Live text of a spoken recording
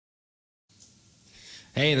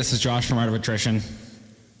Hey, this is Josh from Art of Attrition.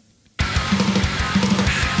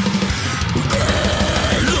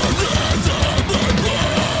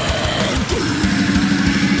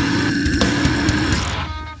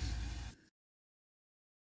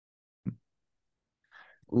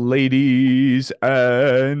 Ladies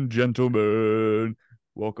and gentlemen,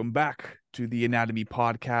 welcome back to the Anatomy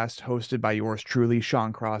Podcast, hosted by yours truly,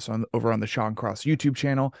 Sean Cross, over on the Sean Cross YouTube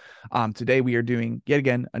channel. Today we are doing yet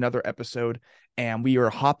again another episode, and we are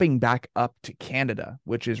hopping back up to Canada,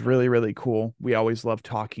 which is really, really cool. We always love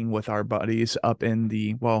talking with our buddies up in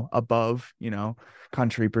the, well, above,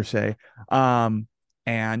 country per se. And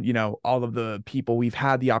all of the people we've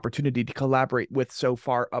had the opportunity to collaborate with so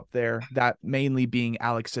far up there, that mainly being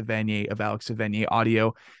Alex Savanier of Alex Savanier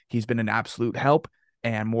Audio. He's been an absolute help,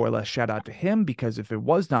 and more or less shout out to him, because if it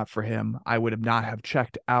was not for him, I would have not have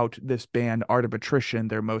checked out this band Art of Attrition,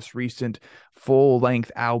 their most recent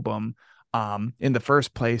full-length album, in the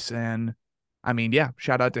first place. And I mean, yeah,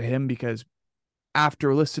 shout out to him, because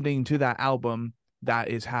after listening to that album, that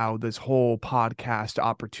is how this whole podcast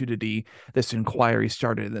opportunity, this inquiry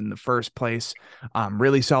started in the first place.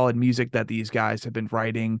 Really solid music that these guys have been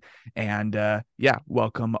writing. And yeah,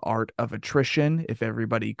 welcome Art of Attrition. If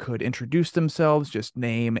everybody could introduce themselves, just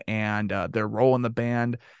name and their role in the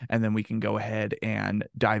band, and then we can go ahead and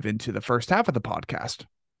dive into the first half of the podcast.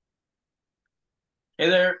 Hey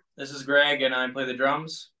there, this is Greg, and I play the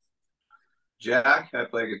drums. Jack, I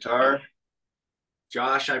play guitar.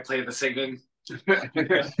 Josh, I play the singing.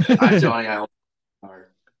 I'm Johnny. I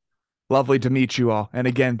Lovely to meet you all. And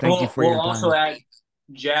again, thank you for your We'll time. also add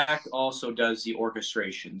Jack also does the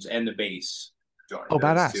orchestrations and the bass. Johnny Oh,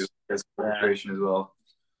 does badass. too. There's orchestration as well.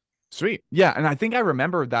 Sweet. Yeah, and I think I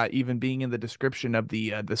remember that even being in the description of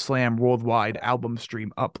the Slam Worldwide album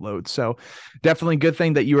stream upload. So definitely good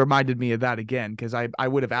thing that you reminded me of that again, because I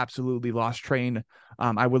would have absolutely lost train.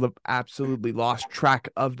 I would have absolutely lost track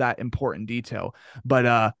of that important detail.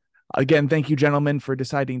 But again, thank you, gentlemen, for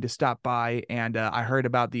deciding to stop by. And I heard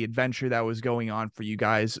about the adventure that was going on for you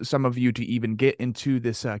guys, some of you to even get into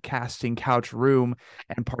this casting couch room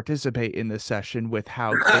and participate in this session with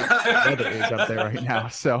how great the weather is up there right now.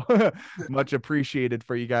 So much appreciated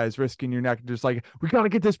for you guys risking your neck. Just like, we got to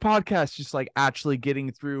get this podcast, just like actually getting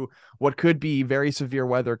through what could be very severe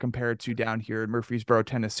weather compared to down here in Murfreesboro,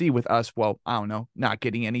 Tennessee, with us. Well, I don't know, not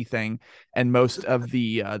getting anything. And most of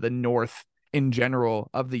the north in general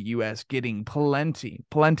of the US getting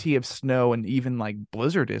plenty of snow and even like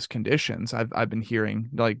blizzardous conditions. I've been hearing,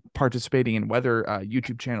 like, participating in weather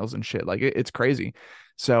YouTube channels and shit. Like it's crazy.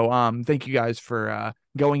 So thank you guys for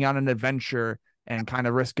going on an adventure and kind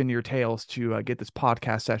of risking your tails to get this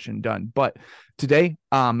podcast session done. But today,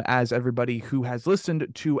 as everybody who has listened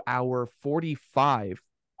to our 45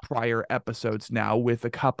 prior episodes now, with a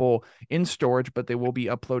couple in storage, but they will be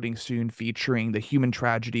uploading soon, featuring the Human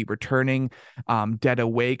Tragedy returning, Dead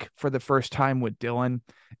Awake for the first time with Dylan,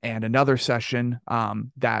 and another session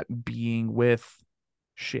that being with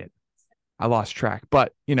shit. I lost track,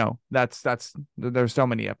 but that's there's so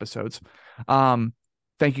many episodes.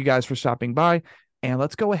 Thank you guys for stopping by. And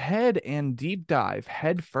let's go ahead and deep dive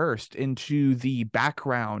head first into the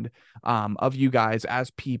background of you guys as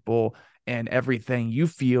people, and everything you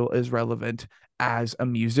feel is relevant as a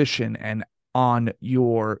musician, and on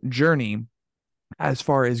your journey as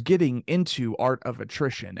far as getting into Art of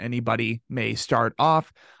Attrition. Anybody may start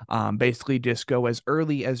off, basically just go as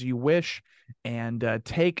early as you wish, and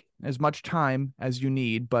take as much time as you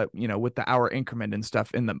need, but with the hour increment and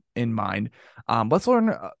stuff in mind. Let's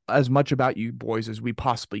learn as much about you boys as we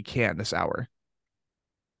possibly can this hour.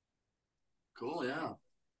 Cool, yeah.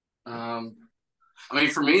 I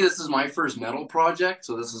mean, for me, this is my first metal project,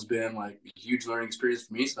 so this has been like a huge learning experience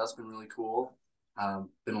for me. So that's been really cool.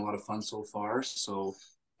 Been a lot of fun so far. So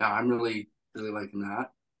yeah, I'm really liking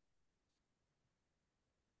that.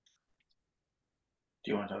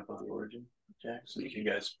 Do you want to talk about the origin, Jack? So you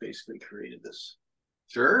guys basically created this.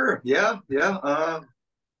 Sure. Yeah.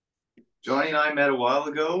 Johnny and I met a while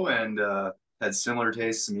ago and had similar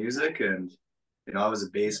tastes in music. And I was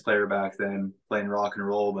a bass player back then, playing rock and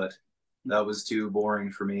roll, but that was too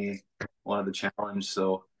boring for me. Wanted the challenge,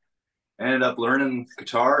 so I ended up learning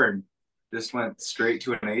guitar and just went straight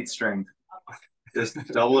to an 8-string, just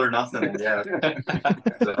double or nothing. Yeah.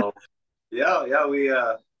 So yeah,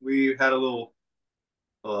 we had a little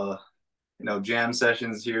jam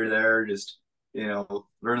sessions here or there, just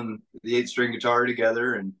learning the 8-string guitar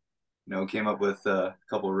together, and came up with a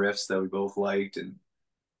couple of riffs that we both liked, and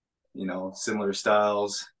similar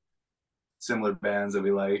styles, similar bands that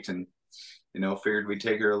we liked, and figured we'd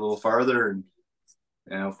take her a little farther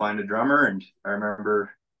and find a drummer. And I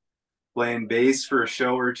remember playing bass for a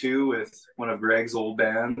show or two with one of Greg's old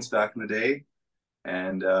bands back in the day,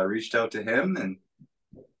 and reached out to him, and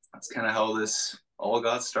that's kind of how this all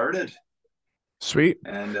got started. Sweet.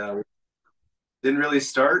 And didn't really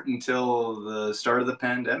start until the start of the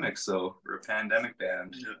pandemic, so we're a pandemic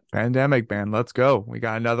band. Pandemic band, let's go. We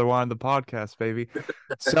got another one on the podcast, baby.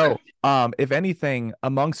 So if anything,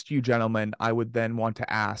 amongst you gentlemen, I would then want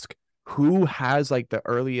to ask, who has like the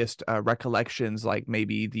earliest recollections, like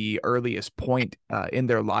maybe the earliest point in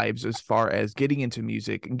their lives as far as getting into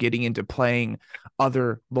music and getting into playing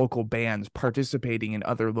other local bands, participating in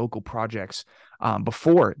other local projects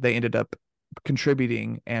before they ended up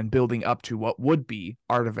contributing and building up to what would be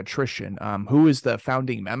Art of Attrition? Who is the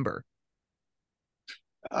founding member?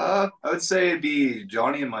 I would say it'd be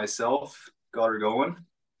Johnny and myself got her going.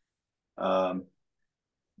 What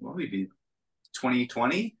would be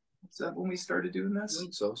 2020? Is that when we started doing this? I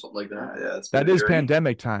think so, something like that. Yeah, it's That is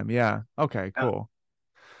pandemic time. Yeah. Okay, cool.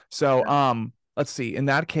 So, let's see. In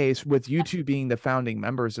that case, with you two being the founding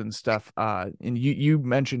members and stuff, and you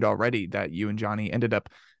mentioned already that you and Johnny ended up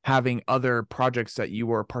having other projects that you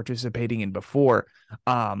were participating in before.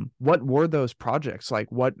 What were those projects? Like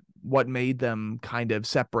what made them kind of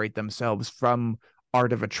separate themselves from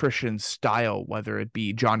Art of Attrition style, whether it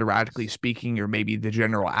be genre-radically speaking or maybe the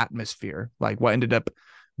general atmosphere? Like what ended up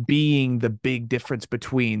being the big difference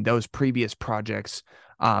between those previous projects?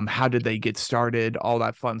 How did they get started, all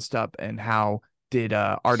that fun stuff, and how did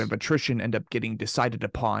Art of Attrition end up getting decided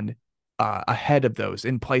upon ahead of those,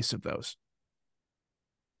 in place of those?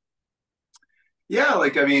 Yeah,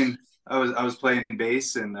 like I mean, I was playing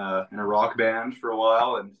bass in a rock band for a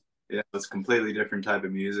while, and yeah, it's a completely different type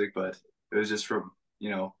of music, but it was just from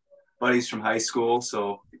buddies from high school,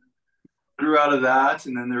 so grew out of that,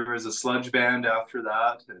 and then there was a sludge band after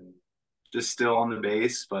that, and just still on the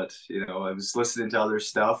bass, but I was listening to other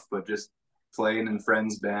stuff, but just playing in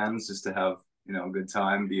friends' bands just to have a good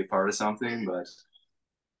time, be a part of something. But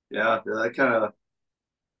yeah, that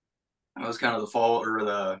was kind of the fall or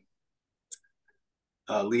the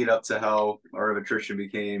lead up to how Art of Attrition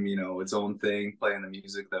became its own thing, playing the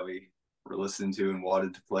music that we were listening to and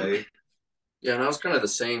wanted to play. Yeah, and I was kind of the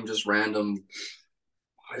same, just random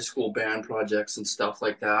high school band projects and stuff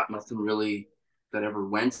like that. Nothing really that ever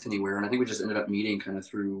went anywhere. And I think we just ended up meeting kind of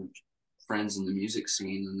through friends in the music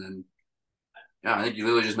scene. And then, yeah, I think you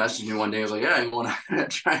literally just messaged me one day. I was like, yeah, you want to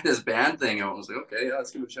try this band thing out? I was like, okay, yeah,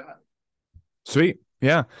 let's give it a shot. Sweet.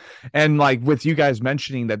 Yeah. And like with you guys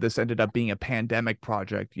mentioning that this ended up being a pandemic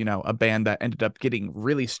project, a band that ended up getting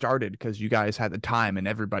really started because you guys had the time and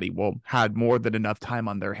everybody had more than enough time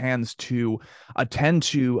on their hands to attend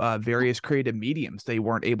to various creative mediums they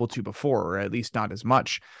weren't able to before, or at least not as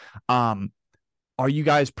much. Are you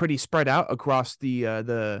guys pretty spread out across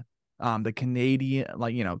the Canadian,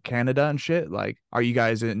 like, Canada and shit? Like, are you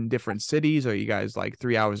guys in different cities? Are you guys like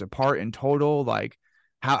 3 hours apart in total? Like,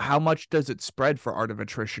 how much does it spread for Art of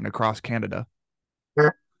Attrition across Canada?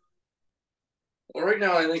 Well, right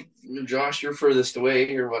now, I think, Josh, you're furthest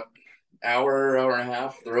away. You're what, hour and a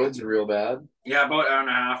half? The roads are real bad. Yeah, about an hour and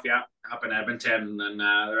a half. Yeah, up in Edmonton, and then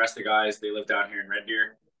the rest of the guys, they live down here in Red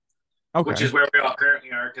Deer, which is where we all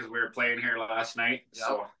currently are because we were playing here last night. Yeah.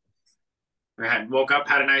 So we woke up,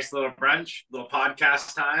 had a nice little brunch, little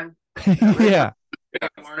podcast time. Yeah.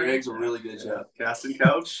 Greg's a really good job. Casting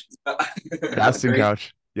couch. Casting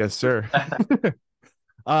couch. Yes, sir.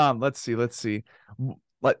 Let's see.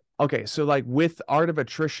 Okay, so like with Art of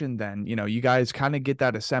Attrition, then you guys kind of get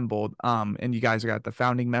that assembled, and you guys got the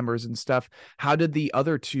founding members and stuff. How did the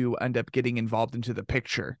other two end up getting involved into the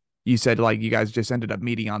picture? You said like you guys just ended up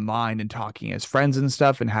meeting online and talking as friends and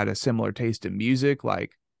stuff, and had a similar taste in music.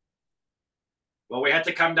 Like, well, we had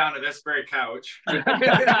to come down to this very couch. It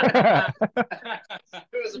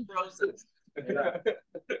was a process. Yeah.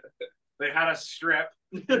 They had a strip.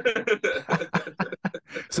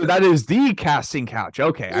 So that is the casting couch.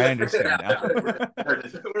 Okay, I understand now.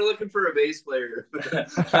 We're looking for a bass player.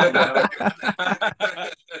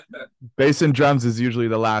 Bass and drums is usually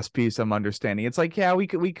the last piece I'm understanding. It's like, yeah, we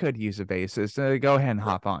could use a bassist. Go ahead and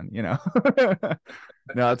hop on, No,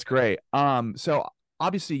 that's great. So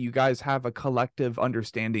obviously you guys have a collective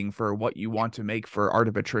understanding for what you want to make for Art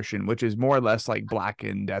of Attrition, which is more or less like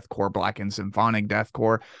blackened deathcore, blackened symphonic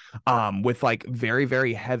deathcore, with like very,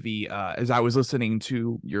 very heavy, as I was listening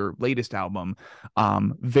to your latest album,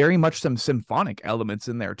 very much some symphonic elements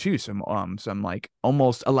in there too. Some like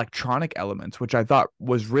almost electronic elements, which I thought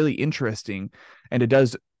was really interesting. And it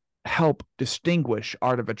does help distinguish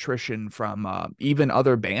Art of Attrition from even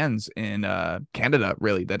other bands in Canada,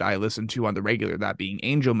 really, that I listen to on the regular, that being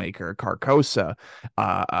Angel Maker, Carcosa,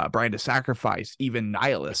 Brand of Sacrifice, even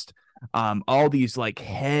Nihilist. all these like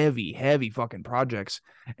heavy fucking projects.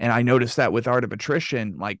 And I noticed that with Art of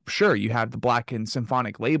Attrition, like sure you have the Black and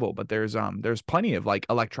symphonic label, but there's plenty of like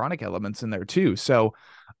electronic elements in there too. So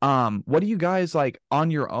what do you guys like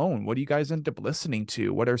on your own? What do you guys end up listening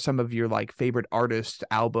to? What are some of your like favorite artist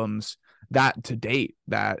albums that to date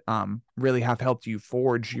that really have helped you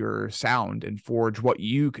forge your sound and forge what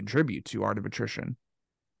you contribute to Art of Attrition?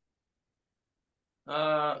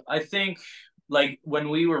 I think like when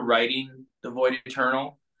we were writing The Void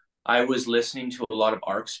Eternal, I was listening to a lot of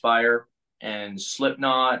Arcspire and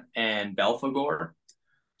Slipknot and Belphegor.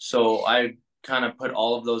 So I kind of put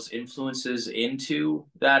all of those influences into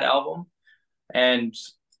that album. And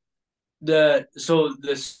the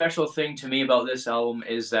special thing to me about this album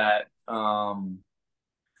is that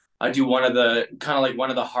I do one of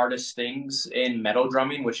the hardest things in metal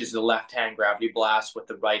drumming, which is the left hand gravity blast with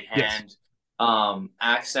the right hand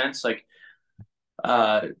accents. Like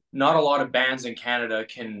not a lot of bands in Canada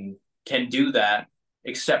can do that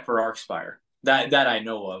except for Arcspire that I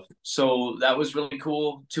know of. So that was really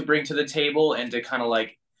cool to bring to the table and to kind of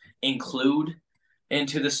like include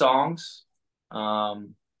into the songs. Yeah,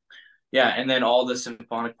 and then all the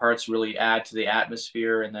symphonic parts really add to the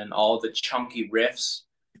atmosphere, and then all the chunky riffs,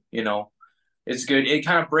 you know, it's good. It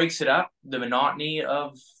kind of breaks it up, the monotony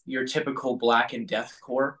of your typical black and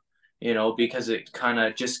deathcore, you know, because it kind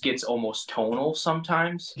of just gets almost tonal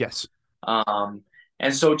sometimes. Yes. And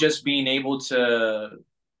so just being able to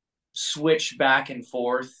switch back and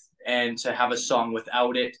forth and to have a song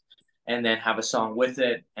without it and then have a song with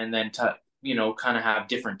it and then to, you know, kind of have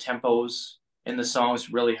different tempos in the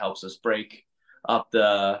songs really helps us break up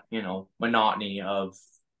the, you know, monotony of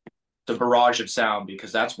the barrage of sound,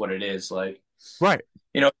 because that's what it is. Like, right.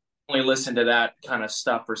 You know, only listen to that kind of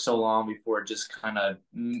stuff for so long before it just kind of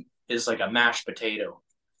is like a mashed potato.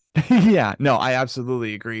 Yeah, no, I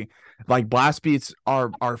absolutely agree. Like blast beats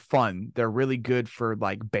are fun. They're really good for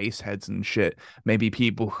like bass heads and shit. Maybe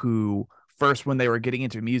people who first, when they were getting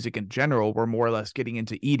into music in general, were more or less getting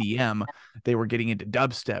into EDM. They were getting into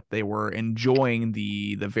dubstep. They were enjoying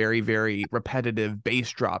the very repetitive bass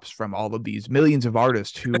drops from all of these millions of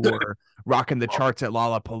artists who were rocking the charts at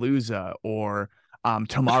Lollapalooza or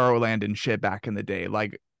Tomorrowland and shit back in the day.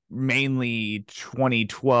 Like mainly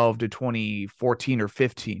 2012 to 2014 or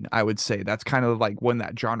 15, I would say. That's kind of like when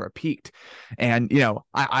that genre peaked. And, you know,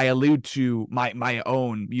 I allude to my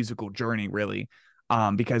own musical journey, really,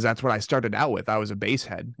 because that's what I started out with. I was a bass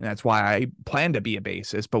head, and that's why I plan to be a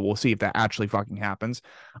bassist, but we'll see if that actually fucking happens.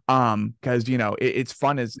 Because, you know, it's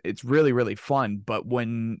fun, it's really fun. But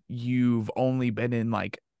when you've only been in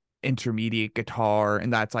like intermediate guitar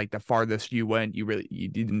and that's like the farthest you went, you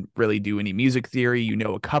didn't really do any music theory, you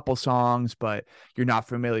know, a couple songs, but you're not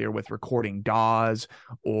familiar with recording DAWs,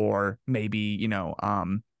 or maybe, you know,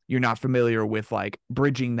 you're not familiar with like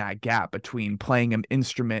bridging that gap between playing an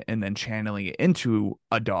instrument and then channeling it into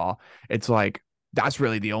a DAW. It's like that's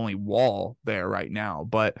really the only wall there right now.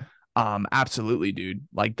 But absolutely, dude,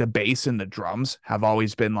 like the bass and the drums have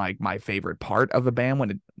always been like my favorite part of a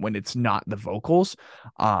band when it's not the vocals.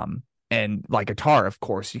 And like guitar, of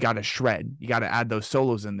course, you got to shred, you got to add those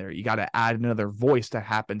solos in there, you got to add another voice that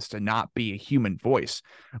happens to not be a human voice.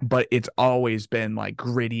 But it's always been like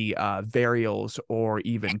gritty varials or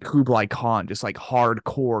even Kublai Khan, just like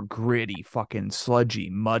hardcore gritty fucking sludgy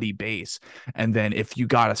muddy bass. And then if you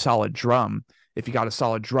got a solid drummer,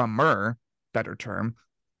 better term,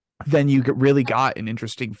 then you really got an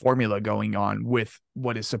interesting formula going on with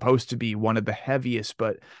what is supposed to be one of the heaviest,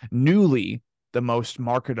 but newly the most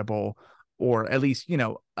marketable, or at least, you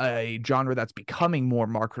know, a genre that's becoming more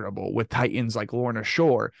marketable, with titans like Lorna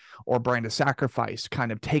Shore or Brand of Sacrifice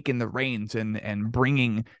kind of taking the reins and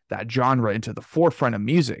bringing that genre into the forefront of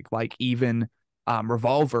music. Like even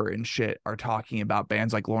Revolver and shit are talking about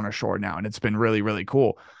bands like Lorna Shore now, and it's been really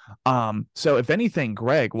cool. So if anything,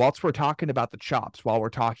 Greg, whilst we're talking about the chops, while we're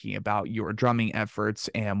talking about your drumming efforts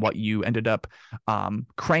and what you ended up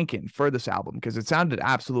cranking for this album, because it sounded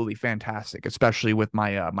absolutely fantastic, especially with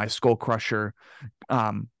my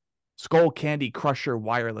Skull Candy Crusher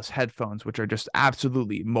wireless headphones, which are just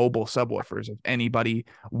absolutely mobile subwoofers. If anybody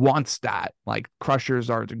wants that, like, Crushers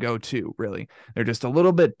are to go to, really. They're just a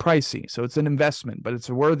little bit pricey, so it's an investment, but it's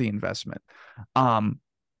a worthy investment.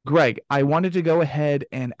 Greg, I wanted to go ahead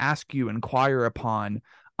and inquire upon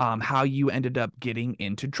how you ended up getting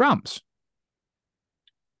into drums.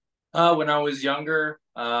 When I was younger,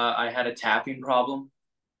 I had a tapping problem,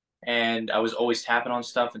 and I was always tapping on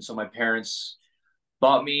stuff, and so my parents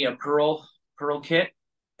bought me a pearl kit,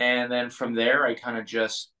 and then from there I kind of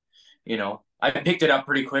just, you know, I picked it up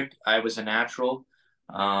pretty quick. I was a natural.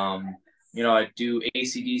 I'd do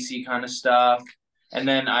AC/DC kind of stuff. And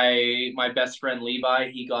then my best friend Levi,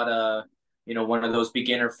 he got one of those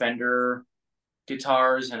beginner Fender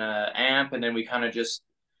guitars and a amp. And then we kind of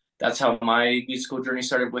that's how my musical journey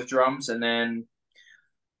started with drums. And then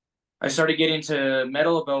I started getting into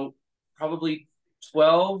metal about probably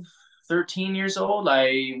 12, 13 years old.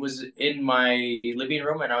 I was in my living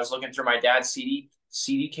room and I was looking through my dad's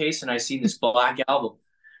CD case, and I seen this Black Album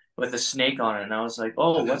with a snake on it, and I was like,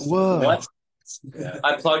 "Oh, what?" Yeah.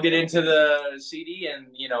 I plugged it into the CD,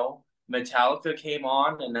 and Metallica came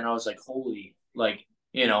on, and then I was like, "Holy!"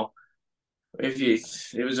 It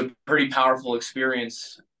was a pretty powerful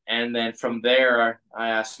experience. And then from there, I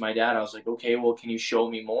asked my dad. I was like, "Okay, well, can you show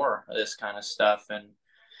me more of this kind of stuff?" And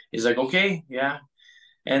he's like, "Okay, yeah."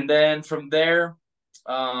 And then from there,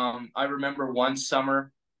 I remember one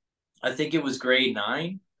summer, I think it was grade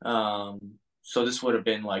 9. So this would have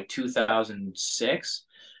been like 2006.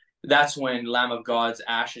 That's when Lamb of God's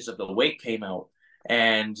Ashes of the Wake came out.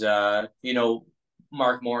 And,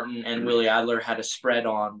 Mark Morton and Willie Adler had a spread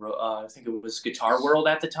on, I think it was Guitar World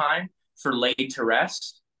at the time, for Laid to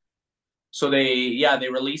Rest. So they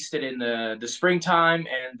released it in the springtime,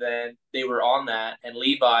 and then they were on that, and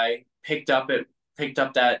Levi picked up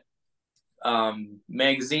that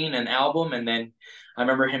magazine and album. And then I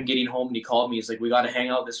remember him getting home and he called me. He's like, "We got to hang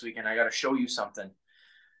out this weekend. I got to show you something."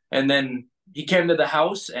 And then he came to the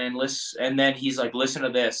house and then he's like, "Listen to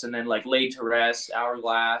this." And then like Laid to Rest,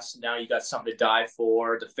 Hourglass, Now You Got Something to Die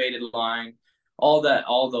For, The Faded Line, all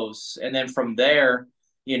those. And then from there,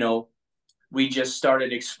 we just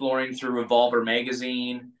started exploring through Revolver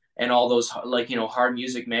magazine and all those hard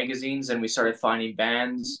music magazines, and we started finding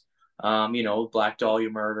bands, Black Dahlia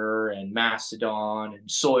Murder and Mastodon and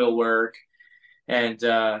Soilwork, and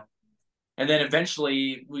then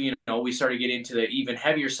eventually we started getting into the even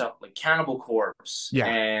heavier stuff like Cannibal Corpse,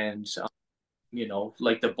 and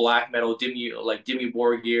like the black metal Dimmu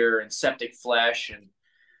Borgir and Septic Flesh, and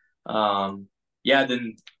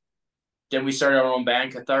then we started our own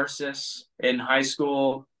band, Catharsis, in high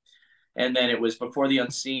school. And then it was Before the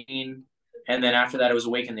Unseen. And then after that, it was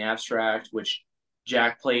Awaken the Abstract, which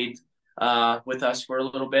Jack played with us for a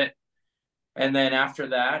little bit. And then after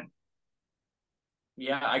that,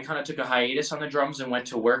 I kind of took a hiatus on the drums and went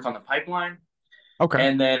to work on the Pipeline. Okay.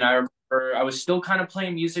 And then I remember I was still kind of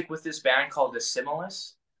playing music with this band called The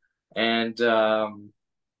Similis. And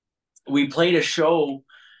we played a show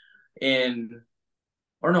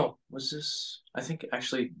I think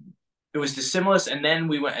actually it was Dissimilis, and then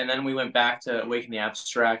we went back to Awaken the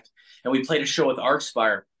Abstract, and we played a show with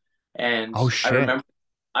Arcspire. And oh shit,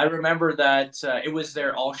 I remember that it was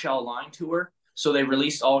their All Shall Align tour, so they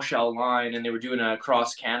released All Shall Align, and they were doing it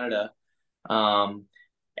across Canada, and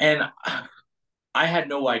I had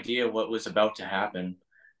no idea what was about to happen.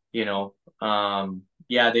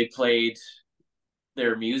 They played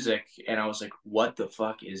their music, and I was like, "What the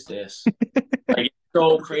fuck is this?" Like, it's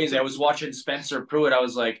so crazy. I was watching Spencer Pruitt. I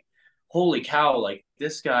was like, "Holy cow!" Like,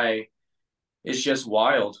 this guy is just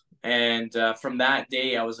wild. And from that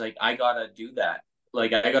day, I was like, "I gotta do that.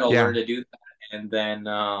 Like, I gotta learn to do that." And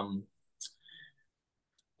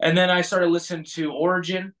then I started listening to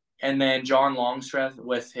Origin, and then John Longstreth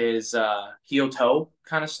with his heel toe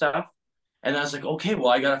kind of stuff. And I was like, "Okay, well,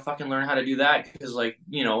 I gotta fucking learn how to do that," because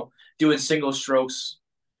doing single strokes,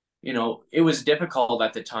 it was difficult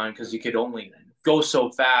at the time because you could only go so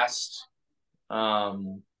fast.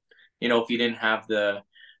 If you didn't have the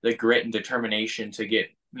grit and determination to get,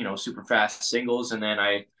 super fast singles. And then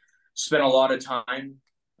I spent a lot of time.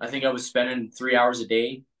 I think I was spending 3 hours a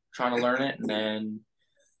day trying to learn it. And then,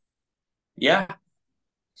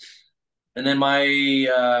 and then my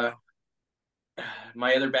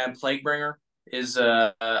other band, Plaguebringer, is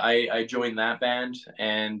I joined that band,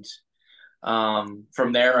 and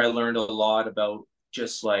from there I learned a lot about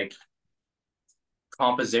just like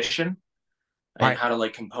composition and how to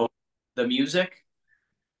like compose the music.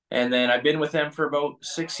 And then I've been with them for about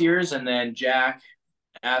 6 years, and then Jack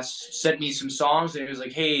sent me some songs, and he was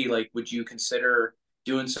like, "Hey, like, would you consider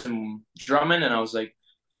doing some drumming?" And I was like,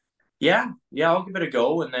 yeah, I'll give it a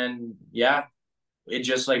go. And then it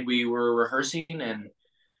just like we were rehearsing and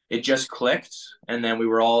it just clicked. And then we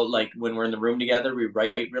were all like, when we're in the room together, we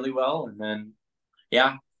write really well. And then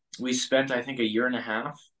we spent, I think, a year and a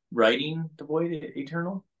half writing The Void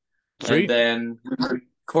Eternal. Sweet. And then we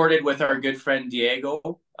recorded with our good friend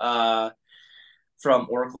Diego from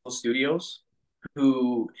Oracle Studios,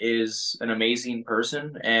 who is an amazing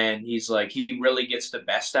person. And he's like, he really gets the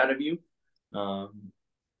best out of you.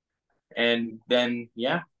 And then,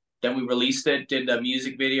 then we released it, did the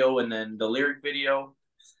music video and then the lyric video.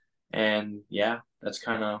 And that's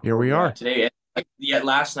kind of here where we we're are at today. And yeah,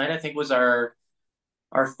 last night I think was our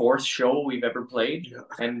fourth show we've ever played,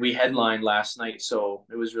 and we headlined last night, so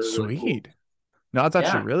it was really cool. Sweet. No, that's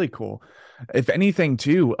actually really cool. If anything,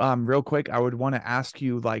 too, real quick, I would want to ask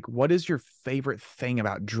you, like, what is your favorite thing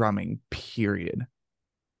about drumming, period?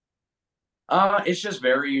 It's just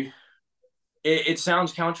very. It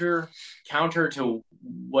sounds counter to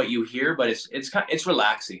what you hear, but it's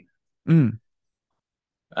relaxing. Mm.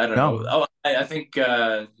 I don't know. No. Oh, I think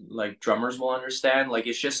like drummers will understand. Like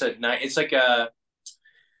it's just a nice. It's like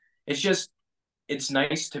it's just it's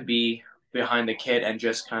nice to be behind the kit and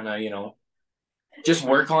just kind of just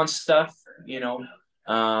work on stuff. You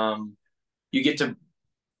get to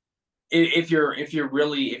if you're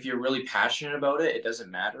really passionate about it, it doesn't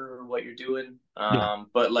matter what you're doing. Yeah.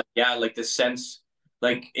 But like yeah, like the sense,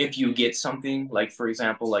 like if you get something, like for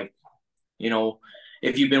example, like you know,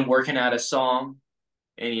 if you've been working at a song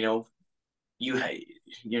and you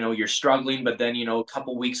you're struggling, but then a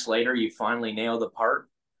couple weeks later you finally nail the part.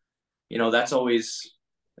 That's always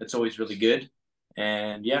really good.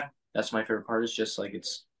 And yeah, that's my favorite part. Is just like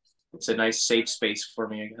it's a nice safe space for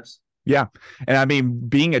me, I guess. Yeah. And I mean,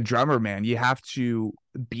 being a drummer, man, you have to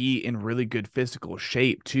be in really good physical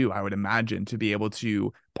shape too, I would imagine, to be able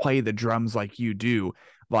to play the drums like you do.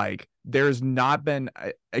 Like there's not been,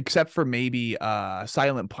 except for maybe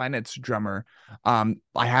Silent Planet's drummer, I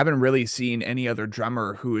haven't really seen any other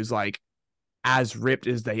drummer who is like as ripped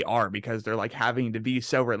as they are, because they're like having to be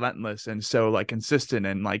so relentless and so like consistent,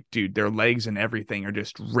 and like, dude, their legs and everything are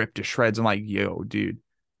just ripped to shreds. I'm like, yo, dude,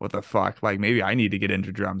 what the fuck? Like maybe I need to get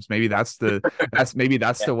into drums. Maybe that's the that's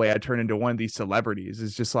the way I turn into one of these celebrities,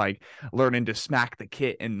 is just like learning to smack the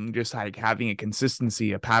kit and just like having a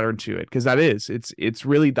consistency, a pattern to it. Because it's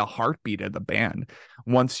really the heartbeat of the band.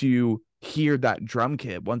 Once you hear that drum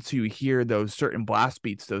kit, once you hear those certain blast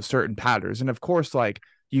beats, those certain patterns, and of course, like,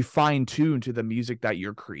 you fine tune to the music that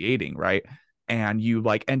you're creating, right? And you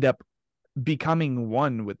like end up becoming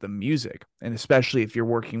one with the music. And especially if you're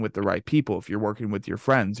working with the right people, if you're working with your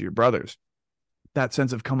friends, your brothers, that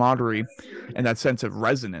sense of camaraderie and that sense of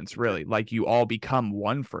resonance, really, like you all become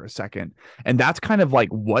one for a second. And that's kind of like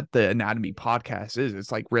what the Anatomy podcast is.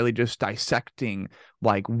 It's like really just dissecting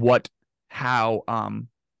like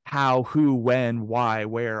how, who, when, why,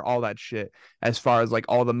 where, all that shit, as far as like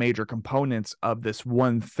all the major components of this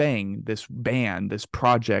one thing, this band, this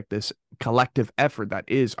project, this collective effort that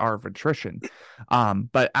is Art of Attrition.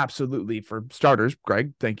 But absolutely, for starters,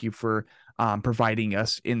 Greg, thank you for providing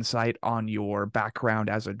us insight on your background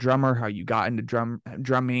as a drummer, how you got into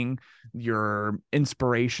drumming, your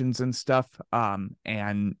inspirations and stuff,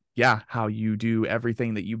 and yeah, how you do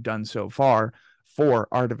everything that you've done so far for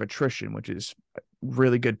Art of Attrition, which is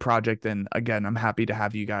really good project. And again, I'm happy to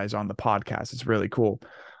have you guys on the podcast. It's really cool.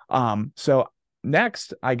 So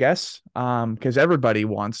next, I guess, because everybody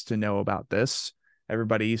wants to know about this.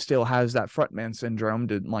 Everybody still has that frontman syndrome,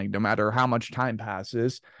 to like, no matter how much time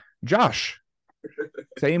passes. Josh,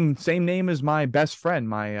 same name as my best friend,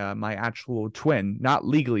 my actual twin, not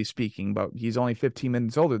legally speaking, but he's only 15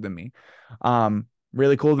 minutes older than me.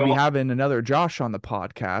 Really cool to be having another Josh on the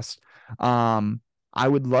podcast. I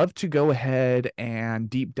would love to go ahead and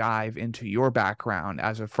deep dive into your background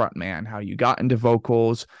as a frontman, how you got into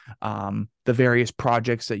vocals, the various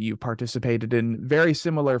projects that you participated in, very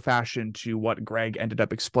similar fashion to what Greg ended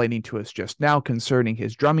up explaining to us just now concerning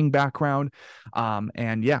his drumming background.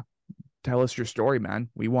 And yeah, tell us your story, man.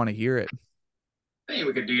 We want to hear it. I think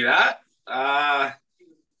we could do that. I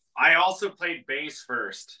also played bass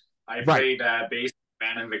first. I played bass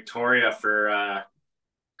band in Victoria for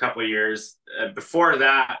couple of years. Before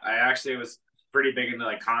that, I actually was pretty big into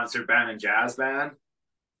like concert band and jazz band.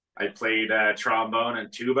 I played trombone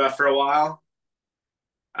and tuba for a while.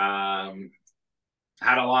 Had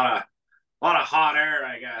a lot of hot air,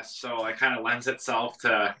 I guess, so it kind of lends itself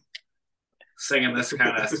to singing this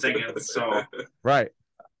kind of singing. So right.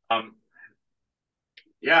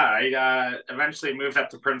 Yeah, I eventually moved up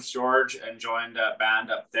to Prince George and joined a band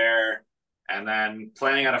up there, and then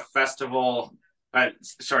playing at a festival.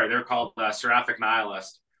 They're called Seraphic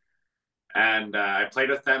Nihilist. And I played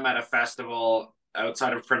with them at a festival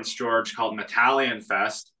outside of Prince George called Metallian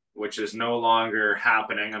Fest, which is no longer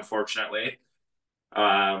happening, unfortunately.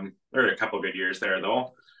 There were a couple of good years there,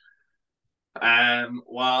 though.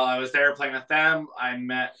 While I was there playing with them, I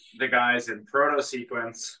met the guys in Proto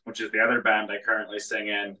Sequence, which is the other band I currently sing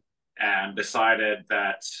in, and decided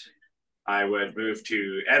that I would move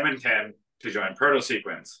to Edmonton to join Proto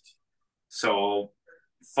Sequence. So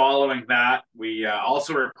following that, we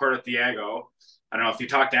also recorded Diego. I don't know if you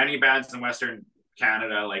talk to any bands in Western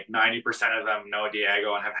Canada, like 90% of them know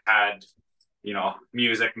Diego and have had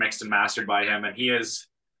music mixed and mastered by him. And he is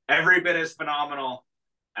every bit as phenomenal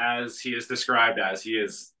as he is described as. He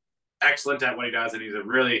is excellent at what he does, and he's a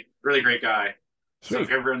really, really great guy. Sweet. So if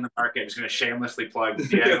you're ever in the market, I'm just going to shamelessly plug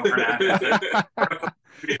Diego Fernandez.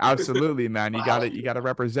 Absolutely, man. You gotta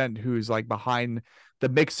represent who's like behind the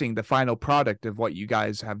mixing, the final product of what you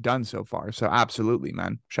guys have done so far. So absolutely,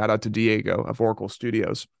 man. Shout out to Diego of Oracle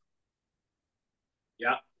Studios.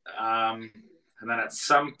 Yeah. And then at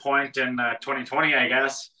some point in 2020, I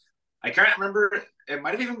guess, I can't remember, it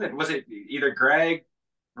might have even been, was it either Greg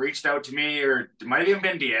reached out to me, or it might have even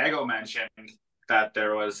been Diego mentioned that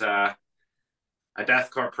there was a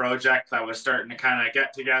deathcore project that was starting to kind of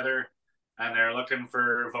get together, and they're looking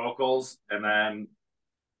for vocals. And then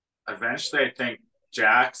eventually I think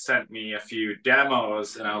Jack sent me a few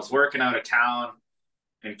demos, and I was working out of town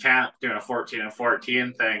in camp doing a 14 and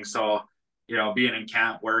 14 thing. So, being in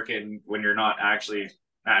camp working when you're not actually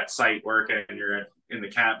at site working and you're in the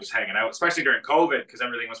camp just hanging out, especially during COVID, because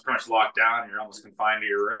everything was pretty much locked down and you're almost confined to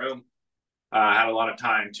your room. I had a lot of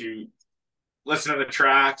time to listen to the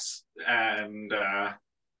tracks and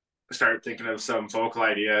start thinking of some vocal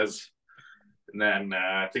ideas. And then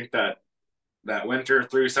I think that winter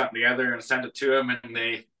threw something together and sent it to them, and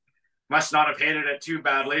they must not have hated it too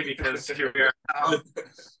badly, because here we are now.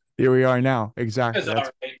 Here we are now. Exactly.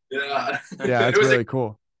 Right. Yeah, that's really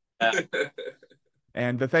cool.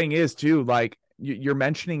 And the thing is too, like you're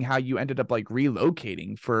mentioning how you ended up like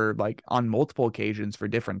relocating for like on multiple occasions for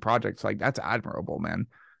different projects. Like that's admirable, man.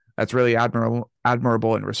 That's really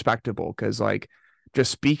admirable and respectable. Cause like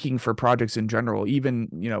just speaking for projects in general, even,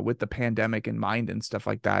 with the pandemic in mind and stuff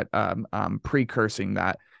like that, precursing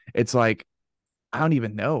that, it's like, I don't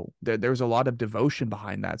even know. There's a lot of devotion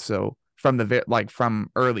behind that. So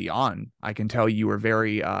from early on, I can tell you were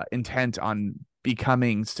very intent on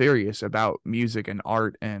becoming serious about music and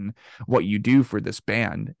art and what you do for this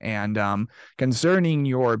band. And concerning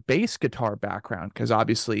your bass guitar background, because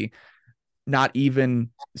obviously not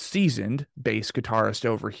even seasoned bass guitarist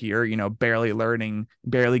over here, barely learning,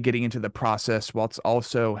 barely getting into the process, whilst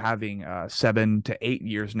also having 7 to 8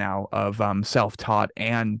 years now of self-taught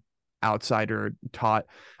and outsider taught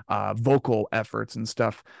vocal efforts and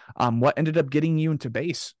stuff. What ended up getting you into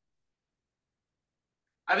bass?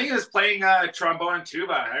 I think it was playing trombone and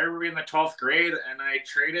tuba. I remember being in the 12th grade, and I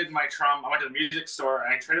traded my I went to the music store,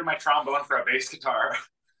 and I traded my trombone for a bass guitar.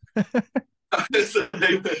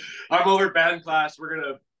 I'm over band class. We're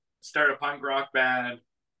gonna start a punk rock band,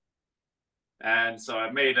 and so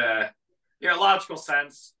it made a logical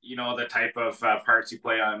sense. The type of parts you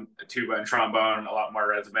play on a tuba and trombone, a lot more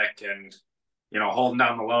rhythmic and holding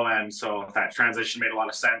down the low end. So that transition made a lot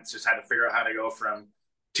of sense. Just had to figure out how to go from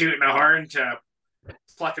tooting a horn to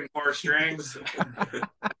plucking 4 strings.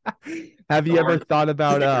 Have you ever thought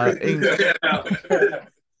about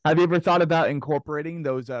have you ever thought about incorporating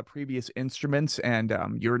those previous instruments and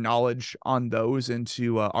your knowledge on those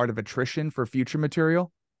into Art of Attrition for future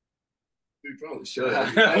material? We probably should.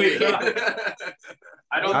 I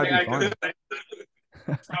don't think I could.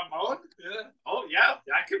 Trombone? Yeah. Oh yeah,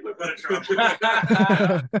 I could whip out a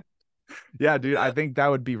trombone. Yeah, dude, I think that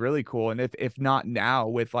would be really cool. And if not now,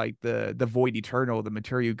 with like the Void Eternal, the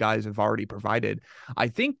material you guys have already provided, I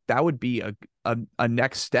think that would be a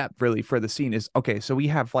next step really for the scene. Is okay, so we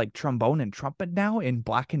have like trombone and trumpet now in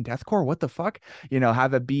Black and Deathcore. What the fuck?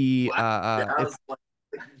 Have it be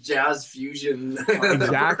jazz fusion.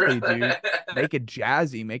 Exactly, dude. Make it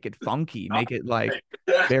jazzy, make it funky, make it like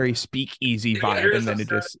very speakeasy vibe, and then it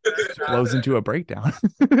just flows into a breakdown.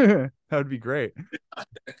 That would be great.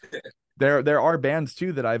 There are bands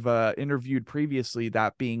too that I've interviewed previously,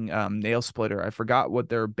 that being Nail Splitter. I forgot what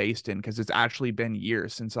they're based in because it's actually been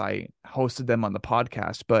years since I hosted them on the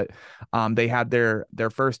podcast, but they had their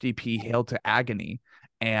first EP, Hail to Agony.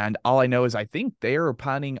 And all I know is I think they're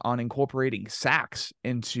planning on incorporating sax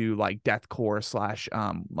into like deathcore slash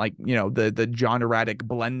the genretic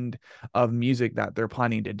blend of music that they're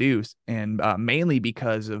planning to do, and mainly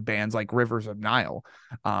because of bands like Rivers of Nile,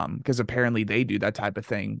 because apparently they do that type of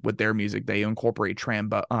thing with their music. They incorporate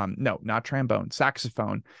saxophone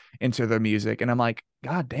into their music, and I'm like,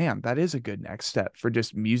 God damn, that is a good next step for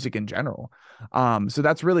just music in general. So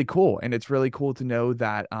that's really cool. And it's really cool to know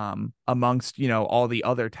that amongst, all the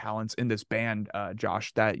other talents in this band,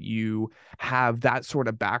 Josh, that you have that sort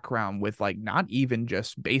of background with like not even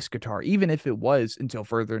just bass guitar, even if it was until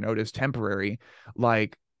further notice temporary,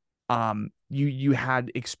 like you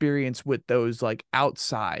had experience with those like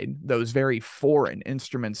outside, those very foreign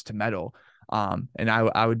instruments to metal. And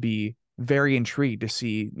I would be very intrigued to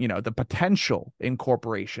see, you know, the potential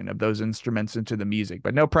incorporation of those instruments into the music,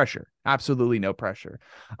 but no pressure. Absolutely no pressure.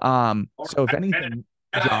 So if anything,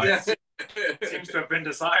 Josh, seems to have been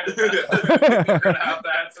decided. We're gonna have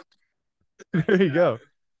that. There you go.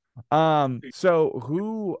 So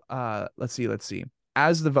who let's see.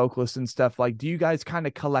 As the vocalist and stuff, like, do you guys kind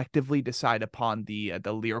of collectively decide upon the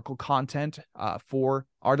lyrical content for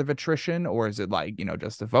Art of Attrition, or is it like, you know,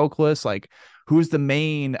 just the vocalist? Like, who's the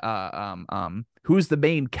main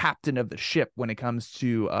captain of the ship when it comes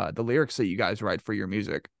to the lyrics that you guys write for your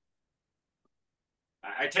music?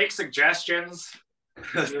 I take suggestions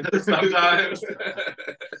sometimes.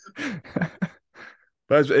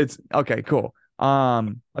 But it's okay, cool.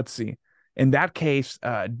 Let's see. In that case,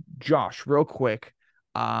 Josh, real quick,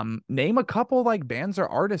 name a couple like bands or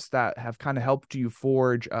artists that have kind of helped you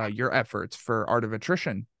forge your efforts for Art of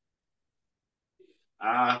Attrition.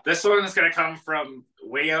 This one is going to come from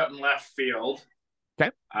way out in left field.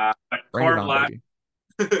 Okay. But Core Blood.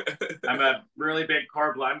 I'm a really big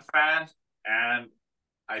Core Blood fan, and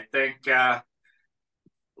I think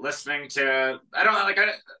listening to, I don't know, like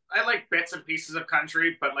I like bits and pieces of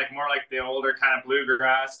country, but like more like the older kind of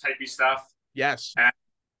bluegrass typey stuff. Yes. And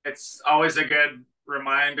it's always a good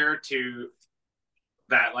reminder to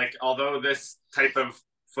that, like, although this type of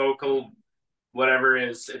vocal whatever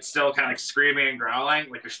is, it's still kind of like screaming and growling,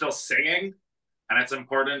 like you're still singing, and it's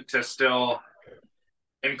important to still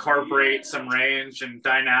incorporate some range and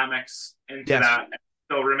dynamics into that and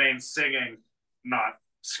still remain singing, not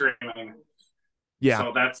screaming. Yeah.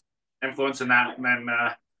 So that's influencing that. And then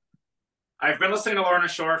I've been listening to Lorna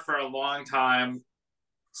Shore for a long time.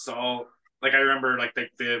 So like I remember like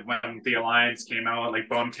the when the Alliance came out, like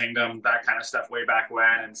Bone Kingdom, that kind of stuff way back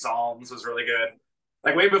when, and Psalms was really good.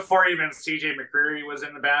 Like way before even CJ McCreery was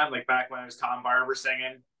in the band, like back when it was Tom Barber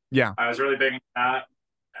singing. Yeah. I was really big into that.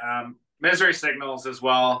 Misery Signals as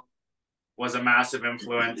well was a massive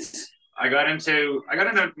influence. I got into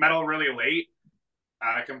metal really late.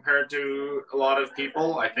 Compared to a lot of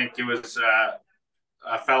people. I think it was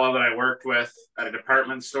a fellow that I worked with at a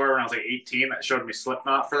department store when I was like 18 that showed me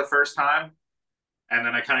Slipknot for the first time. And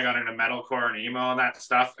then I kind of got into metalcore and emo and that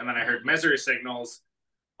stuff. And then I heard Misery Signals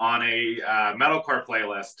on a metalcore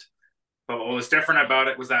playlist. But what was different about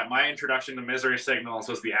it was that my introduction to Misery Signals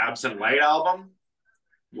was the Absent Light album,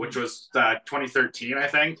 which was 2013, I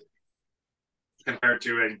think, compared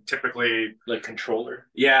to a typically like Controller.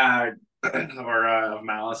 Yeah. Or of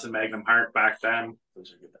Malice and Magnum Heart back then.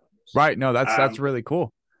 Right. No, that's really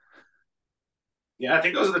cool. Yeah, I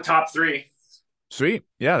think those are the top three. Sweet.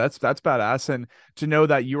 Yeah, that's badass. And to know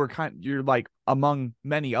that you're like among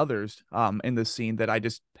many others in the scene that I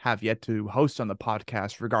just have yet to host on the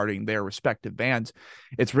podcast regarding their respective bands.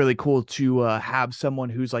 It's really cool to have someone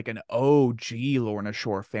who's like an OG Lorna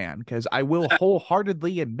Shore fan, because I will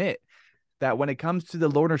wholeheartedly admit that when it comes to the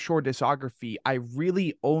Lorna Shore discography, I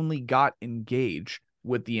really only got engaged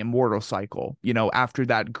with the Immortal cycle, you know, after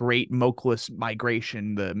that great vocalist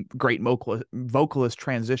migration, the great vocalist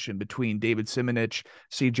transition between David Simonich,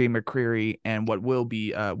 CJ McCreery, and what would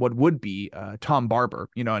be Tom Barber.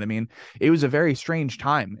 You know what I mean? It was a very strange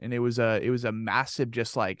time, and it was a massive,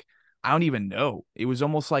 just like, I don't even know. It was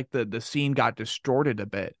almost like the scene got distorted a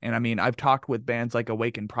bit. And I mean, I've talked with bands like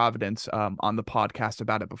Awaken Providence on the podcast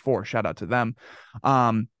about it before. Shout out to them.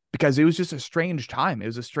 Because it was just a strange time. It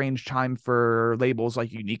was a strange time for labels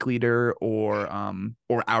like Unique Leader or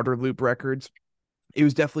Outer Loop Records. It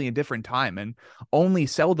was definitely a different time, and only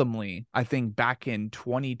seldomly, I think back in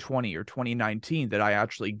 2020 or 2019, that I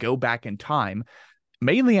actually go back in time,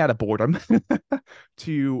 mainly out of boredom,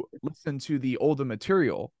 to listen to the older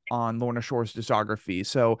material on Lorna Shore's discography.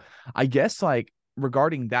 So I guess, like,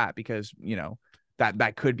 regarding that, because, you know,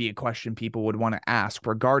 that could be a question people would want to ask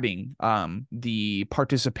regarding the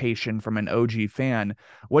participation from an OG fan.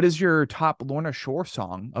 What is your top Lorna Shore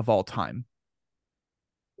song of all time?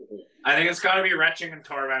 I think it's got to be Retching and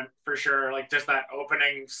Torment for sure. Like, just that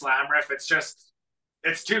opening slam riff.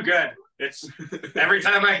 It's too good. It's every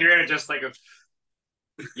time I hear it, just like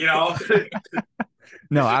you know.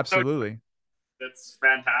 No, absolutely. It's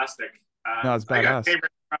fantastic. No, it's badass. I got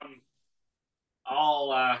favorites from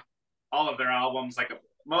all of their albums. Like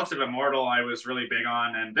most of Immortal, I was really big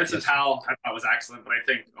on, and This Is Hell I thought was excellent. But I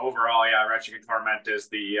think overall, yeah, Retching and Torment is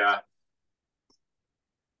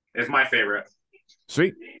my favorite.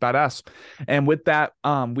 Sweet, badass. And with that,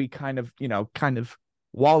 we kind of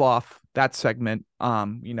wall off that segment.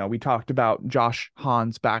 We talked about Josh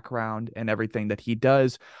Hahn's background and everything that he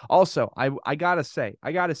does. Also, I gotta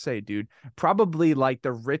say, dude, probably like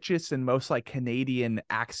the richest and most like Canadian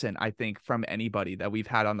accent, I think, from anybody that we've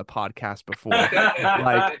had on the podcast before.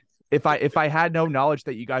 Like, if I had no knowledge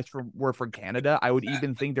that you guys were from Canada, I would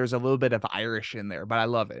even think there's a little bit of Irish in there, but I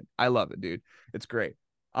love it. I love it, dude. It's great.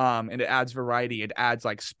 And it adds variety. It adds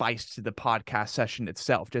like spice to the podcast session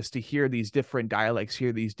itself, just to hear these different dialects,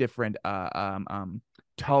 hear these different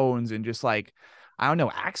tones, and just like, I don't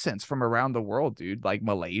know, accents from around the world, dude. Like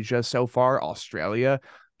Malaysia so far, Australia,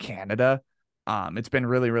 Canada. It's been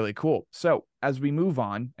really, really cool. So as we move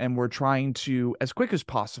on, and we're trying to, as quick as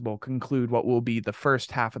possible, conclude what will be the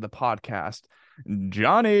first half of the podcast,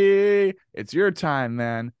 Johnny, it's your time,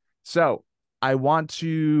 man. So I want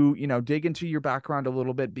to, dig into your background a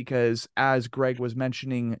little bit, because as Greg was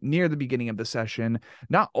mentioning near the beginning of the session,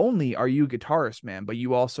 not only are you a guitarist, man, but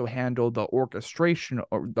you also handle the orchestration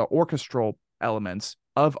or the orchestral elements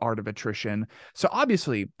of Art of Attrition. So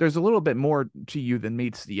obviously there's a little bit more to you than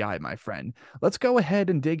meets the eye, my friend. Let's go ahead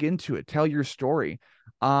and dig into it. Tell your story.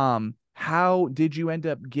 How did you end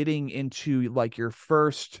up getting into like your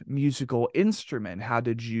first musical instrument? How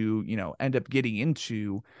did you, end up getting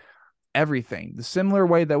into everything the similar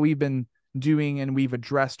way that we've been doing and we've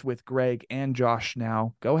addressed with Greg and Josh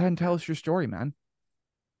now? Go ahead and tell us your story, man.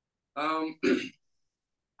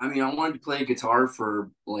 I mean, I wanted to play guitar for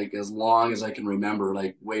like as long as I can remember,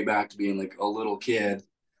 like way back to being like a little kid.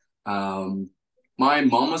 My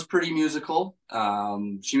mom was pretty musical.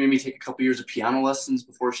 She made me take a couple years of piano lessons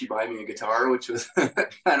before she bought me a guitar, which was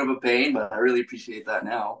kind of a pain, but I really appreciate that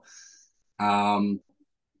now.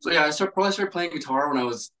 So yeah, I probably started playing guitar when I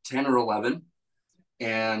was 10 or 11.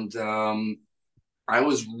 And I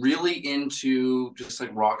was really into just like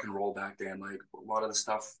rock and roll back then, like a lot of the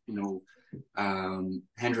stuff,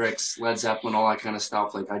 Hendrix, Led Zeppelin, all that kind of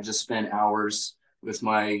stuff. Like I just spent hours with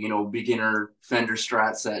my, beginner Fender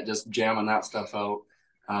Strat set, just jamming that stuff out.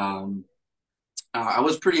 I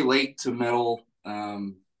was pretty late to metal,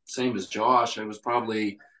 same as Josh. I was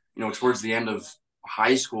probably, towards the end of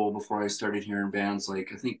high school before I started hearing bands.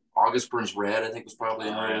 Like I think August Burns Red, I think was probably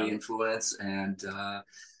an early influence, and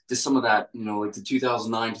just some of that, like the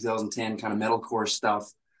 2009, 2010 kind of metalcore stuff.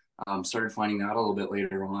 Started finding that a little bit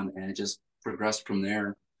later on, and it just progressed from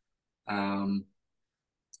there.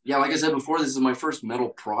 Yeah, like I said before, this is my first metal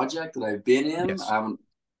project that I've been in. Yes. I haven't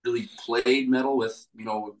really played metal with,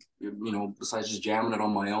 besides just jamming it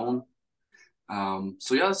on my own.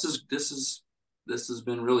 So yeah, this has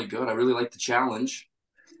been really good. I really like the challenge,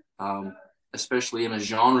 especially in a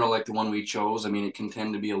genre like the one we chose. I mean, it can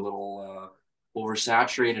tend to be a little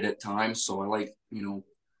oversaturated at times. So I like,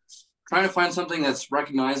 trying to find something that's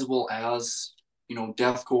recognizable as,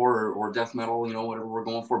 deathcore or death metal, whatever we're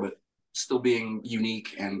going for, but still being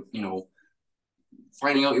unique and,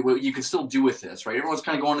 finding out what you can still do with this, right? Everyone's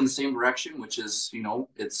kind of going in the same direction, which is,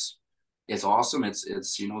 it's awesome. It's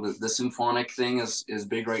the symphonic thing is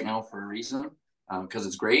big right now for a reason, because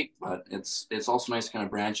it's great, but it's also nice to kind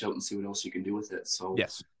of branch out and see what else you can do with it. So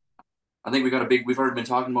yes, I think we've already been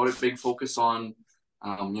talking about it, big focus on,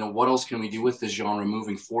 what else can we do with this genre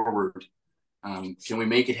moving forward? Can we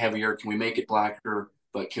make it heavier? Can we make it blacker?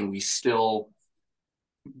 But can we still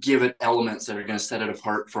give it elements that are going to set it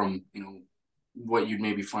apart from, what you'd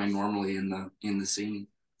maybe find normally in the scene?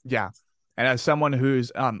 Yeah. And as someone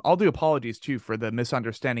who's, I'll do apologies too for the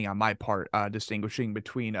misunderstanding on my part, distinguishing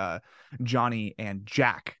between Johnny and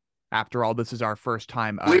Jack. After all, this is our first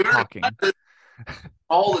time talking.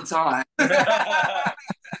 All the time.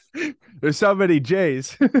 There's so many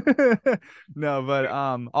J's. No, but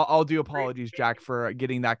I'll do apologies, Jack, for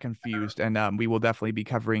getting that confused, and we will definitely be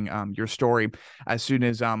covering your story as soon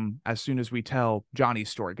as we tell Johnny's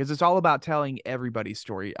story, because it's all about telling everybody's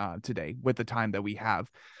story today with the time that we have.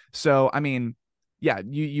 So I mean, yeah,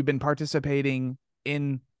 you've been participating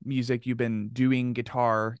in music, you've been doing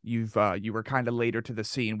guitar, you were kind of later to the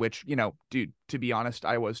scene, which, dude, to be honest,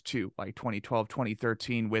 I was too, like 2012,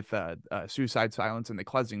 2013 with Suicide Silence and the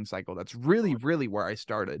Cleansing Cycle. That's really, really where I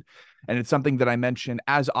started. And it's something that I mention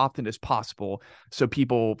as often as possible, so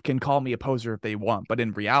people can call me a poser if they want. But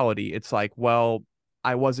in reality, it's like, well,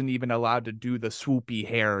 I wasn't even allowed to do the swoopy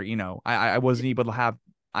hair, I wasn't able to have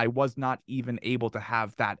I was not even able to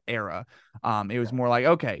have that era. It was more like,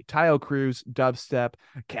 okay, Taio Cruz, dubstep,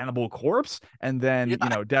 Cannibal Corpse, and then,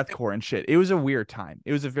 deathcore and shit. It was a weird time.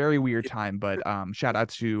 It was a very weird time, but shout out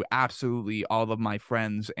to absolutely all of my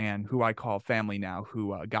friends and who I call family now,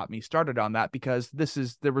 who got me started on that, because this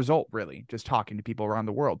is the result, really, just talking to people around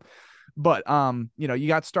the world. But, you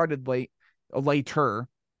got started later,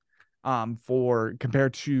 for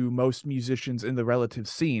compared to most musicians in the relative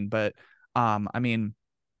scene. But, I mean,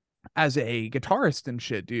 as a guitarist and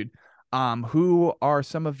shit, dude, who are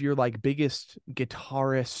some of your like biggest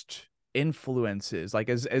guitarist influences, like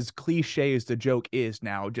as cliche as the joke is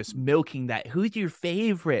now, just milking that who's your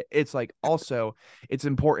favorite, it's like also it's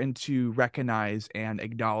important to recognize and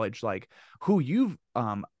acknowledge like who you've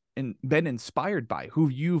been inspired by, who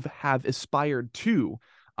you've have aspired to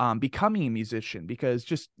becoming a musician, because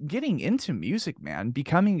just getting into music, man,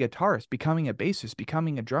 becoming a guitarist, becoming a bassist,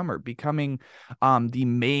 becoming a drummer, becoming the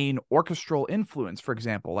main orchestral influence, for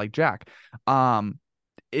example, like Jack,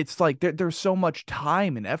 it's like there's so much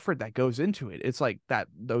time and effort that goes into it. It's like that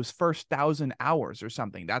those first 1,000 hours or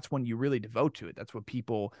something, that's when you really devote to it. That's what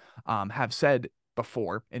people have said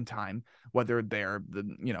before in time, whether they're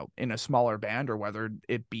in a smaller band or whether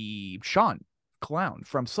it be Sean Clown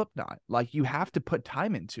from Slipknot. Like, you have to put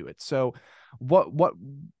time into it. So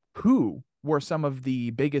who were some of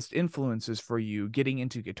the biggest influences for you getting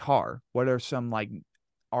into guitar? What are some like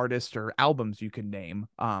artists or albums you can name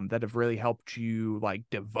that have really helped you like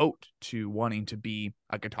devote to wanting to be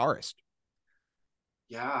a guitarist?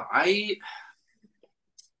 Yeah,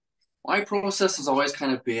 my process has always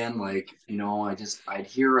kind of been like, I'd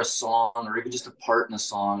hear a song or even just a part in a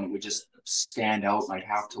song, it would just stand out and I'd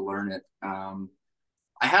have to learn it.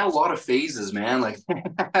 I had a lot of phases, man. Like,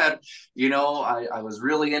 I was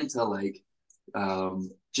really into like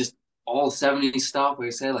just all 70s stuff. Like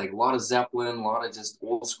I say, like a lot of Zeppelin, a lot of just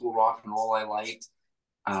old school rock and roll I liked.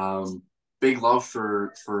 Big love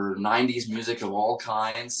for 90s music of all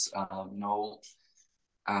kinds.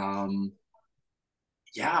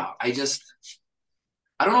 Yeah, I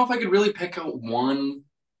don't know if I could really pick out one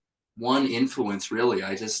influence, really.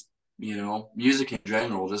 I just, music in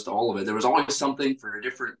general, just all of it. There was always something for a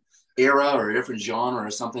different era or a different genre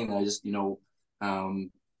or something that I just,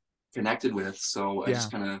 connected with. So I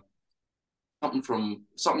just kind of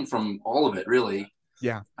something from all of it, really.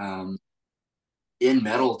 Yeah. In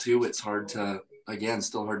metal too, it's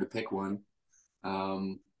still hard to pick one.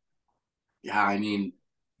 Yeah, I mean,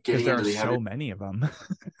 because there are so many of them.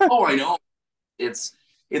 Oh, I know.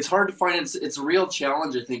 It's hard to find. It's a real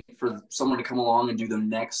challenge, I think, for someone to come along and do the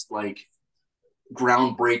next like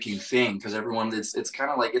groundbreaking thing, because everyone it's kind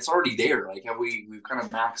of like it's already there. Like we've kind of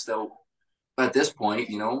maxed out at this point,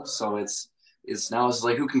 So it's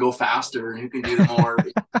like who can go faster and who can do the more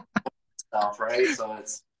stuff, right? So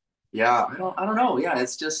it's I don't know. Yeah,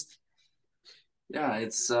 it's just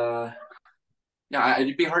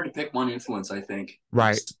it'd be hard to pick one influence, I think.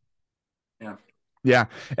 Right. Yeah. Yeah.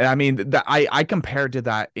 And I mean, I compared to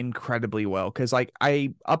that incredibly well, because like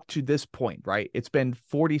up to this point, right, it's been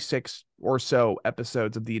 46 or so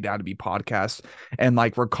episodes of the Anatomy podcast, and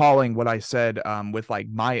like recalling what I said with like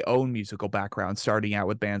my own musical background, starting out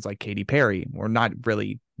with bands like Katy Perry, or not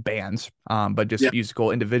really bands, but just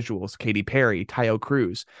musical individuals, Katy Perry, Tayo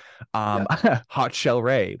Cruz, Hot Shell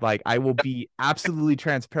Ray. Like, I will be absolutely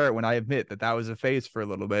transparent when I admit that was a phase for a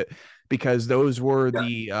little bit, because those were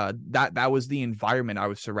the that was the environment I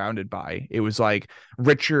was surrounded by. It was like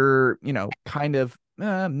richer, kind of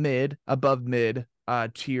above mid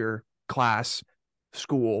tier class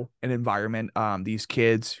school and environment. These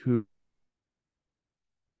kids who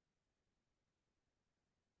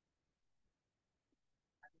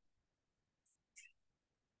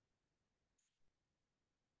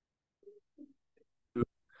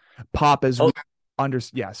pop as we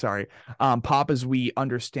pop as we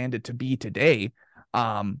understand it to be today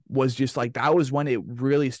was just like, that was when it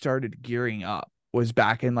really started gearing up, was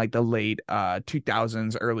back in like the late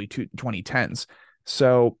 2000s, early 2010s.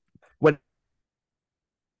 So what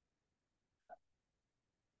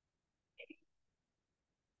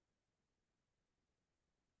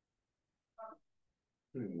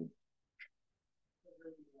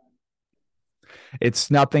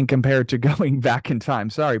it's nothing compared to going back in time.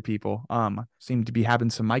 Sorry, people. Seem to be having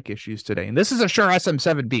some mic issues today. And this is a Shure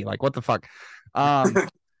SM7B. Like, what the fuck?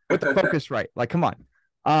 With the focus right. Like, come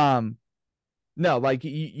on. No, like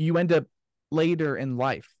you end up later in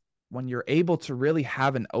life, when you're able to really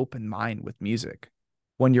have an open mind with music,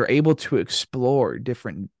 when you're able to explore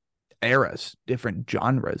different eras, different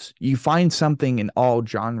genres, you find something in all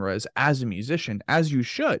genres as a musician, as you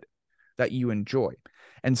should, that you enjoy.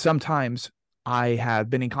 And sometimes I have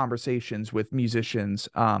been in conversations with musicians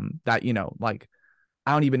that, like,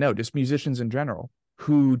 I don't even know, just musicians in general,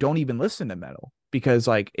 who don't even listen to metal, because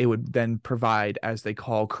like it would then provide, as they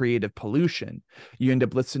call, creative pollution. You end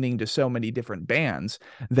up listening to so many different bands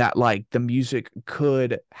that like the music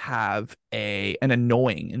could have an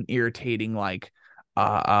annoying and irritating like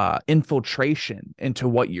infiltration into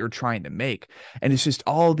what you're trying to make. And it's just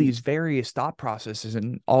all these various thought processes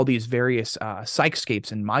and all these various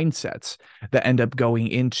psychscapes and mindsets that end up going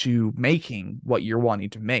into making what you're wanting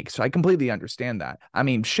to make. So I completely understand that. I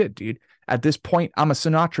mean, shit, dude, at this point, I'm a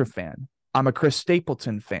Sinatra fan. I'm a Chris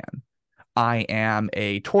Stapleton fan. I am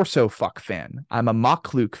a Torso Fuck fan. I'm a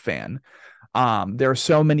Mock Luke fan. There are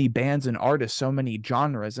so many bands and artists, so many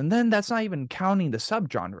genres, and then that's not even counting the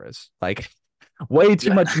subgenres. Like, way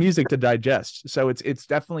too much music to digest. So it's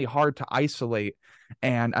definitely hard to isolate.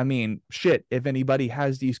 And I mean, shit, if anybody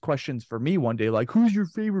has these questions for me one day, like, who's your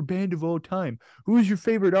favorite band of all time? Who's your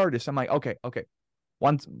favorite artist? I'm like, okay.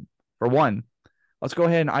 For one, let's go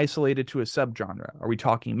ahead and isolate it to a subgenre. Are we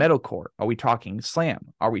talking metalcore? Are we talking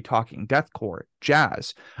slam? Are we talking deathcore,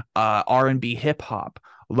 jazz, R&B, hip hop,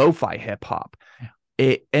 lo-fi hip hop?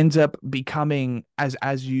 It ends up becoming,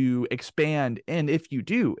 as you expand, and if you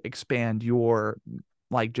do expand your,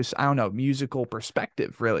 like, just, I don't know, musical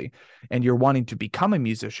perspective, really, and you're wanting to become a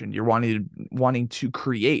musician, you're wanting to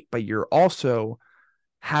create, but you're also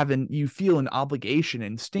you feel an obligation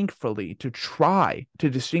instinctively to try to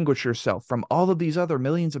distinguish yourself from all of these other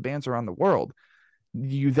millions of bands around the world.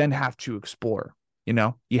 You then have to explore.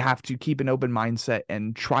 You have to keep an open mindset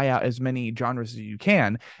and try out as many genres as you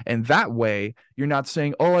can. And that way, you're not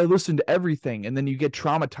saying, oh, I listened to everything. And then you get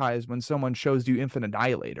traumatized when someone shows you Infinite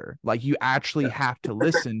Annihilator. Like, you actually have to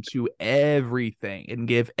listen to everything and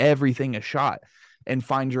give everything a shot and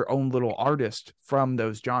find your own little artist from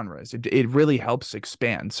those genres. It really helps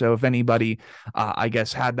expand. So if anybody, I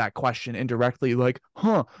guess, had that question indirectly, like,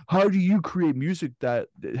 how do you create music that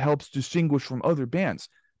helps distinguish from other bands?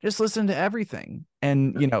 Just listen to everything,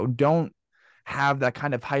 and don't have that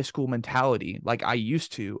kind of high school mentality like I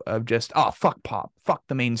used to, of just, oh, fuck pop, fuck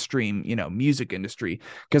the mainstream music industry,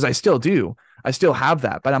 because I still do. I still have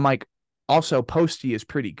that, but I'm like, also, Posty is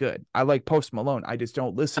pretty good. I like Post Malone. I just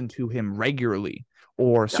don't listen to him regularly.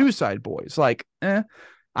 Or Suicide Boys, like,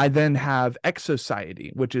 I then have X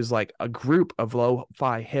Society, which is like a group of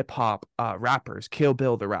lo-fi hip-hop rappers, Kill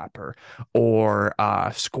Bill the Rapper, or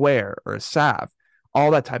Square, or Sav, all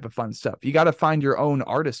that type of fun stuff. You got to find your own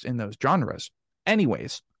artist in those genres.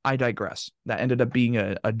 Anyways, I digress. That ended up being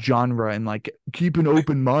a genre and, like, keep an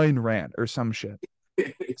open mind rant or some shit.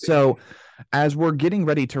 So as we're getting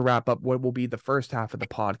ready to wrap up what will be the first half of the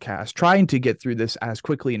podcast, trying to get through this as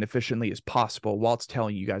quickly and efficiently as possible whilst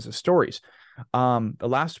telling you guys the stories. The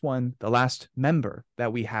last member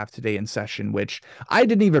that we have today in session, which I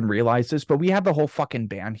didn't even realize this, but we have the whole fucking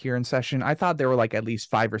band here in session. I thought there were like at least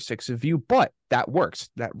 5 or 6 of you, but that works.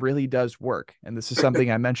 That really does work. And this is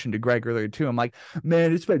something I mentioned to Greg earlier too. I'm like,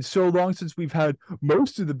 man, it's been so long since we've had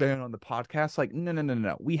most of the band on the podcast. Like,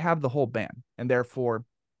 no. We have the whole band, and therefore,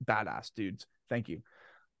 badass dudes. Thank you.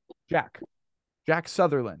 Jack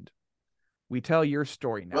Sutherland, we tell your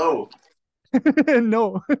story now. Oh.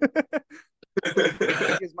 No.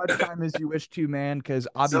 Take as much time as you wish to, man, because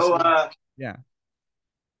obviously, yeah.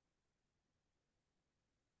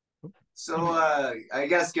 So I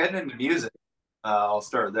guess getting into music, I'll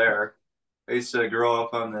start there. I used to grow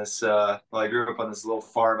up on this. I grew up on this little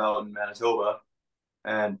farm out in Manitoba,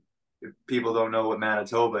 and if people don't know what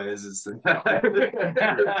Manitoba is, it's this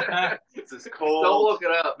cold. Don't look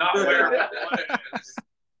it up. Not where.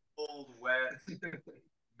 Cold, wet,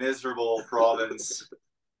 miserable province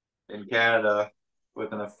in Canada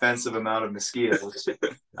with an offensive amount of mosquitoes. So,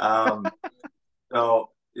 I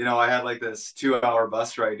had like this 2-hour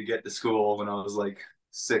bus ride to get to school when I was like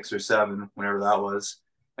 6 or 7, whenever that was.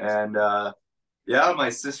 And my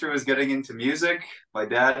sister was getting into music. My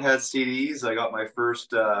dad had CDs. I got my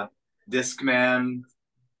first Discman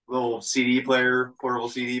little CD player, portable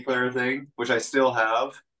CD player thing, which I still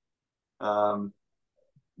have. Don't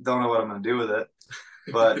know what I'm going to do with it.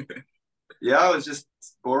 But I was just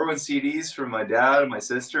borrowing CDs from my dad and my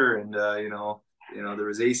sister, and there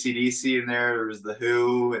was AC/DC in there. There was the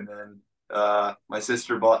Who, and then my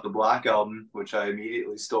sister bought the Black album, which I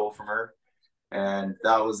immediately stole from her, and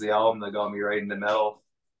that was the album that got me right into metal.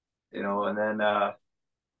 And then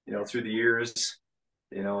through the years,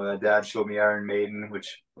 Dad showed me Iron Maiden,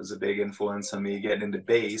 which was a big influence on me getting into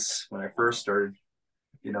bass when I first started,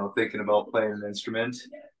 thinking about playing an instrument.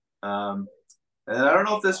 And I don't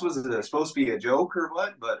know if this was supposed to be a joke or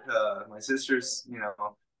what, but my sister's,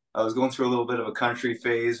 I was going through a little bit of a country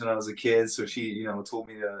phase when I was a kid, so she, told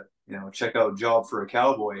me to, check out Job for a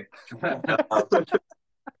Cowboy.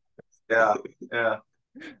 Yeah.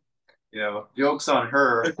 Jokes on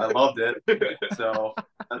her. I loved it. So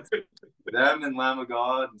them and Lamb of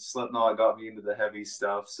God and Slipknot got me into the heavy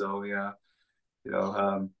stuff. So yeah,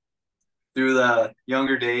 through the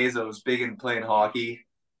younger days, I was big into playing hockey,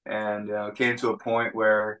 and came to a point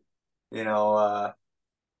where, you know,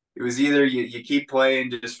 it was either you keep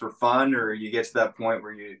playing just for fun, or you get to that point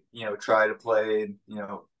where you try to play,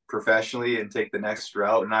 professionally and take the next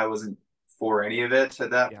route. And I wasn't for any of it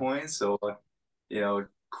at that point. So,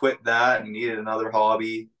 quit that and needed another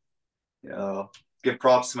hobby. Give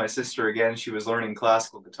props to my sister again. She was learning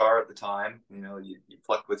classical guitar at the time. You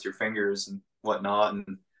pluck with your fingers and whatnot.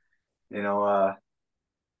 And,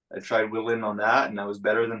 I tried whittling on that, and I was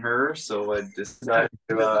better than her. So I decided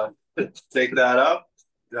to take that up,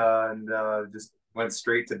 and just went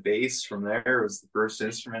straight to bass from there. It was the first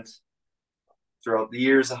instrument. Throughout the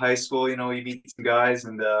years of high school, you meet some guys,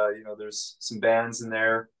 and there's some bands in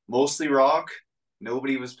there, mostly rock.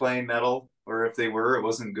 Nobody was playing metal, or if they were, it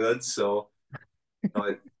wasn't good. So,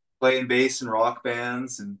 playing bass in rock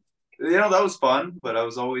bands, and that was fun. But I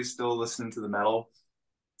was always still listening to the metal.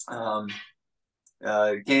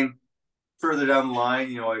 It came further down the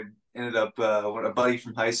line. I ended up a buddy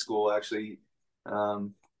from high school, actually,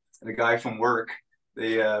 and a guy from work.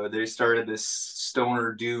 They started this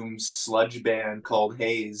stoner doom sludge band called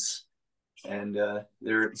Haze, and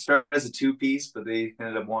they started as a 2-piece, but they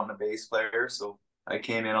ended up wanting a bass player, so I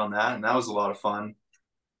came in on that, and that was a lot of fun.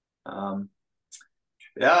 And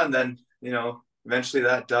then eventually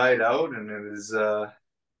that died out, and it was I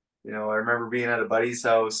remember being at a buddy's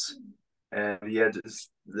house, and he had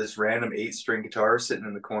this random 8-string guitar sitting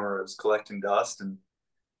in the corner. I was collecting dust, and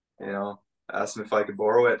asked him if I could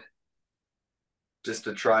borrow it just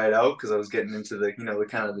to try it out, because I was getting into the the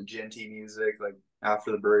kind of the djenty music, like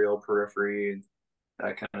After the Burial, Periphery, and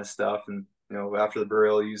that kind of stuff. And After the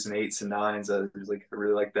Burial, using 8s and 9s, I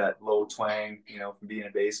really like that low twang, from being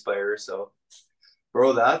a bass player. So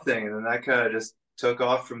borrowed that thing, and then that kind of just took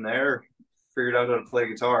off from there. Figured out how to play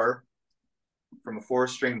guitar from a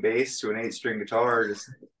 4-string bass to an 8-string guitar. Just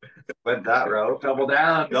went that route. Double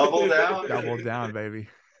down, double down, baby.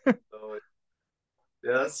 So,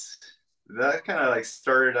 yes, that kind of like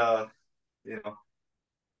started. The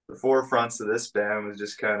forefronts of this band was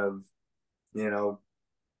just kind of,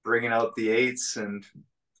 bringing out the 8s and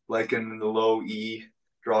liking the low E,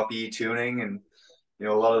 drop E tuning, and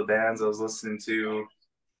a lot of the bands I was listening to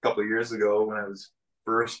a couple of years ago when I was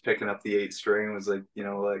first picking up the 8-string was like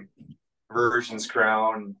Version's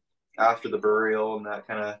Crown, After the Burial, and that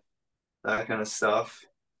kind of stuff.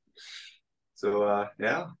 So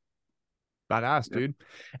yeah. Badass, dude.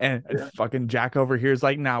 And fucking Jack over here is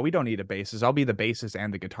like, nah, we don't need a bassist. I'll be the bassist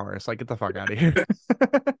and the guitarist. Like, get the fuck out of here.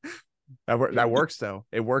 That works though.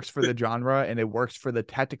 It works for the genre, and it works for the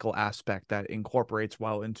technical aspect that incorporates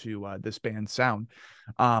well into this band's sound.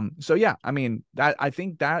 So yeah, I mean, I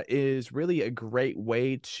think that is really a great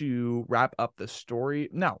way to wrap up the story.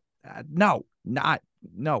 No.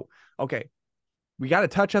 Okay, we got to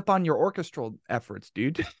touch up on your orchestral efforts,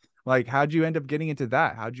 dude. Like, how'd you end up getting into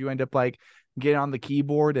that? How'd you end up like getting on the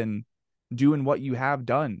keyboard and doing what you have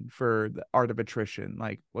done for the art of attrition?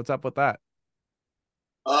 Like, what's up with that?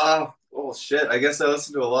 Oh shit. I guess I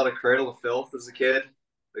listened to a lot of Cradle of Filth as a kid.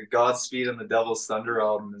 The Godspeed and the Devil's Thunder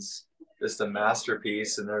album is just a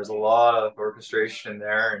masterpiece, and there's a lot of orchestration in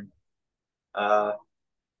there. And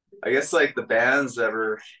I guess like the bands that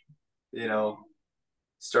were,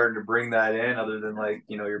 starting to bring that in, other than like,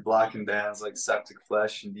 your blackened bands like Septic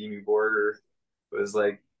Flesh and Demi Border, was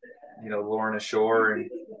like, Lorna Shore and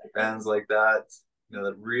bands like that,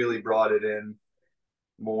 that really brought it in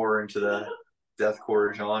more into the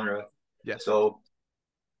deathcore genre. Yeah. So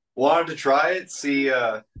wanted to try it, see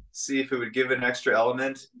if it would give an extra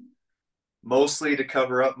element, mostly to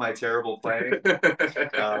cover up my terrible playing.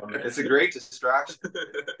 It's a great distraction.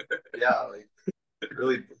 Yeah, like it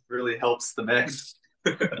really helps the mix.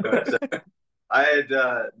 But I had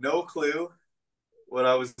no clue what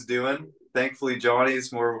I was doing. Thankfully,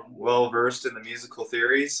 Johnny's more well versed in the musical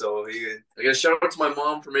theory, so I guess shout out to my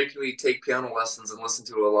mom for making me take piano lessons and listen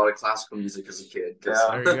to a lot of classical music as a kid. Yeah.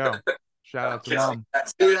 There you go. Shout out to mom.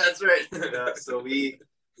 Yeah, that's right. Yeah, so we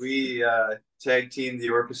tag teamed the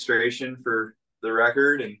orchestration for the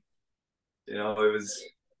record, and it was.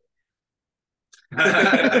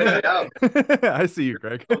 Yeah. I see you,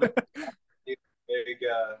 Greg. Big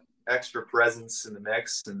extra presence in the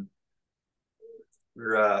mix, and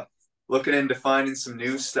we're looking into finding some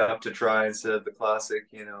new stuff to try instead of the classic,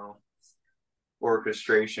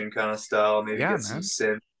 orchestration kind of style. Maybe get some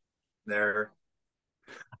synth there.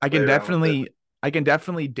 I can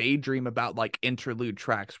definitely daydream about like interlude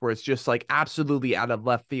tracks where it's just like absolutely out of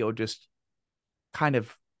left field, just kind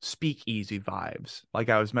of speakeasy vibes, like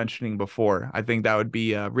I was mentioning before. I think that would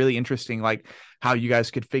be really interesting, like how you guys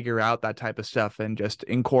could figure out that type of stuff and just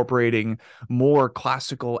incorporating more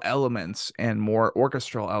classical elements and more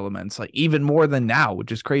orchestral elements, like even more than now,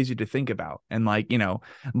 which is crazy to think about. And like, you know,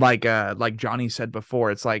 like Johnny said before,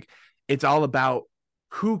 it's like it's all about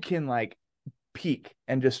who can like peak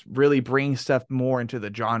and just really bring stuff more into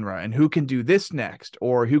the genre, and who can do this next,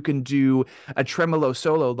 or who can do a tremolo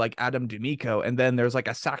solo like Adam D'Amico, and then there's like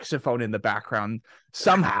a saxophone in the background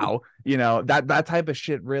somehow. You know, that type of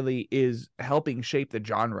shit really is helping shape the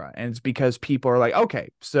genre. And it's because people are like, okay,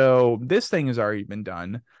 so this thing has already been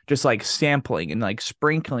done, just like sampling and like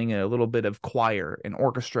sprinkling a little bit of choir and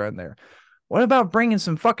orchestra in there. What about bringing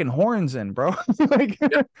some fucking horns in, bro? Like,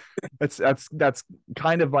 that's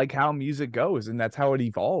kind of like how music goes, and that's how it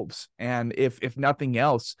evolves. And if nothing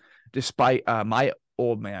else, despite my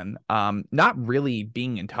old man not really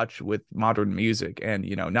being in touch with modern music, and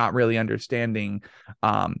you know, not really understanding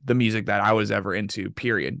the music that I was ever into,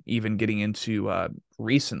 period, even getting into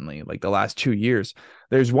recently, like the last 2 years,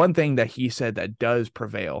 there's one thing that he said that does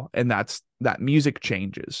prevail, and that's that music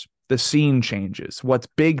changes, the scene changes, what's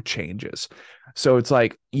big changes. So it's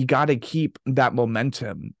like you got to keep that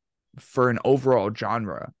momentum for an overall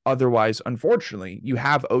genre. Otherwise, unfortunately, you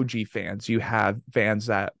have OG fans, you have fans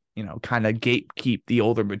that, you know, kind of gatekeep the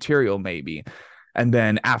older material maybe. And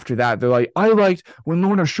then after that, they're like, I liked when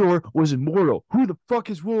Lorna Shore was immortal. Who the fuck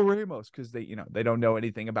is Will Ramos? Because they, you know, they don't know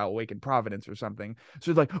anything about Awakened Providence or something.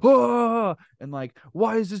 So it's like, oh, and like,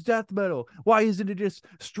 why is this death metal? Why isn't it just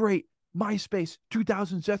straight MySpace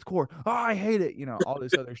 2000 deathcore? Oh, I hate it. You know, all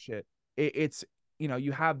this other shit. It's, you know,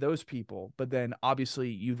 you have those people, but then obviously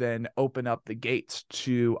you then open up the gates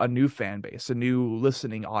to a new fan base, a new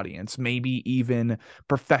listening audience, maybe even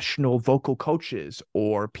professional vocal coaches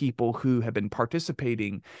or people who have been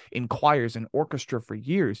participating in choirs and orchestra for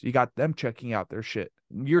years. You got them checking out their shit,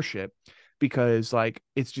 your shit, because like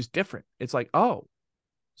it's just different. It's like, oh,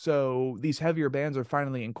 so these heavier bands are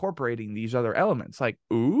finally incorporating these other elements, like,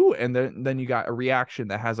 ooh, and then you got a reaction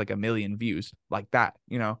that has like 1 million views like that,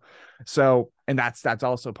 you know? So, and that's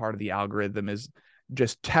also part of the algorithm, is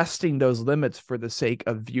just testing those limits for the sake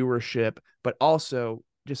of viewership, but also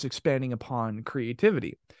just expanding upon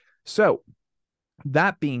creativity. So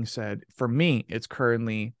that being said, for me, it's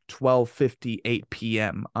currently 12:58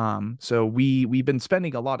 p.m. So we've been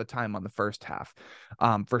spending a lot of time on the first half,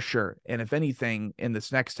 for sure. And if anything, in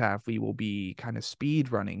this next half, we will be kind of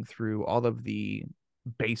speed running through all of the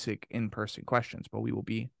basic in-person questions, but we will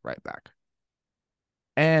be right back.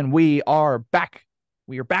 And we are back.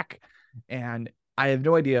 We are back. And I have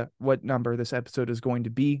no idea what number this episode is going to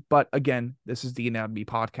be, but again, this is the Anatomy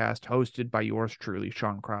Podcast, hosted by yours truly,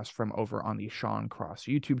 Sean Cross, from over on the Sean Cross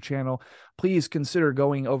YouTube channel. Please consider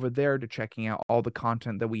going over there to checking out all the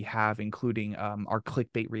content that we have, including our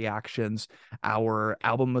clickbait reactions, our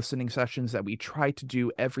album listening sessions that we try to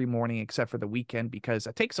do every morning except for the weekend, because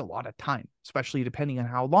it takes a lot of time, especially depending on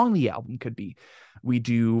how long the album could be. We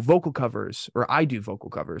do vocal covers, or I do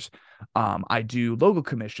vocal covers. I do logo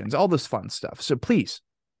commissions, all this fun stuff. So please,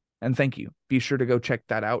 and thank you, be sure to go check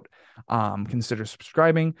that out. Consider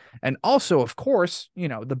subscribing. And also, of course, you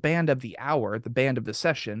know, the band of the hour, the band of the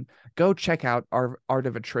session, go check out our Art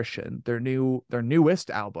of Attrition, their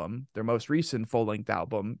newest album, their most recent full-length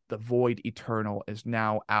album, The Void Eternal, is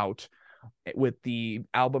now out with the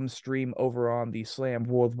album stream over on the Slam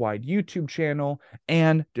Worldwide YouTube channel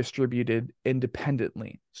and distributed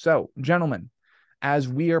independently. So, gentlemen, as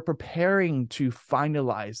we are preparing to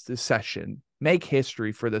finalize this session, make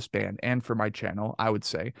history for this band and for my channel, I would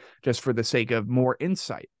say, just for the sake of more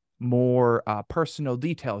insight, more personal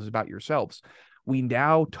details about yourselves, we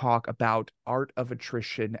now talk about Art of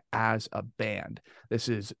Attrition as a band. This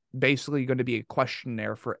is basically going to be a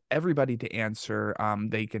questionnaire for everybody to answer.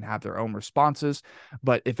 They can have their own responses,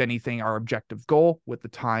 but if anything, our objective goal with the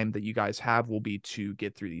time that you guys have will be to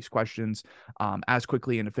get through these questions as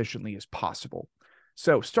quickly and efficiently as possible.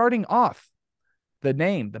 So starting off, the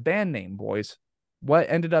band name, boys. Who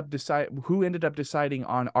ended up deciding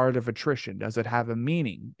on Art of Attrition? Does it have a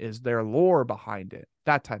meaning? Is there lore behind it?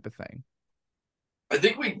 That type of thing. I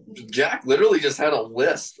think Jack literally just had a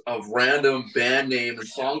list of random band name and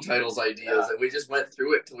song titles ideas, and we just went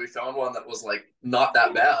through it till we found one that was like not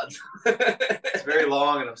that bad. It's very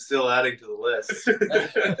long, and I'm still adding to the list.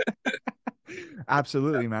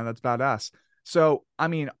 Absolutely, man. That's badass. So, I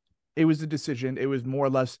mean, it was a decision. It was more or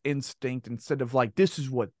less instinct instead of like, this is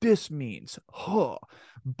what this means. Huh.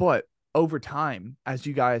 But over time, as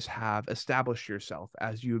you guys have established yourself,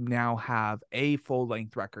 as you now have a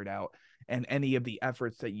full-length record out, and any of the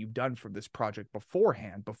efforts that you've done for this project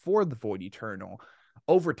beforehand, before The Void Eternal,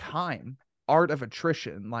 over time, art of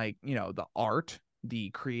attrition, like, you know, the art, the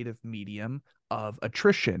creative medium of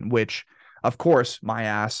attrition, which of course my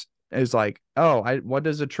ass is like, oh, what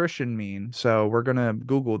does attrition mean? So we're gonna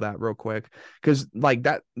Google that real quick, because like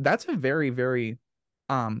that's a very, very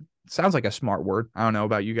sounds like a smart word. I don't know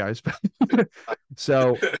about you guys, but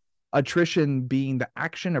so attrition being the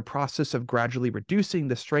action or process of gradually reducing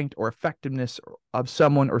the strength or effectiveness of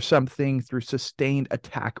someone or something through sustained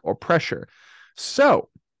attack or pressure. So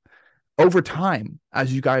over time,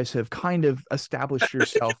 as you guys have kind of established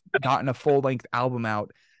yourself, gotten a full-length album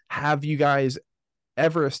out, have you guys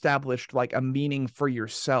ever established like a meaning for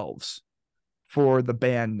yourselves for the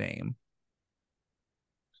band name?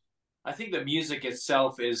 I think the music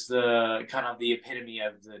itself is the kind of the epitome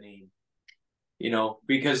of the name, you know,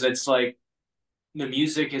 because it's like the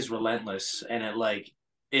music is relentless, and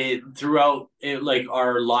it throughout it, like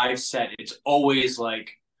our live set, it's always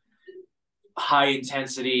like high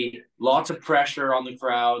intensity, lots of pressure on the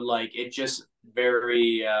crowd. Like it just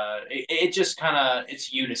very, it just kind of,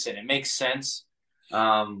 it's unison. It makes sense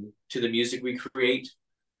to the music we create.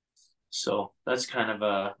 So that's kind of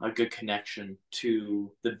a good connection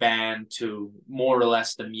to the band, to more or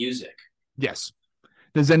less the music. Yes.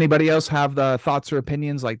 Does anybody else have the thoughts or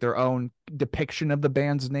opinions, like their own depiction of the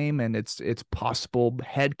band's name and its possible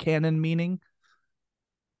headcanon meaning?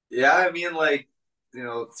 Yeah, I mean, like, you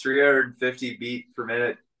know, 350 beat per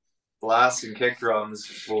minute blast and kick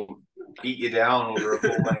drums will beat you down over a full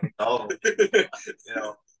length album. You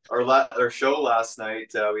know, our show last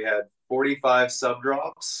night, we had 45 sub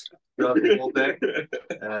drops throughout the whole thing,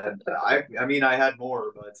 and I mean, I had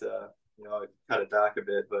more, but you know, I cut it back a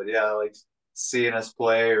bit. But yeah, like seeing us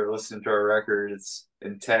play or listening to our record, it's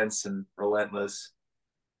intense and relentless,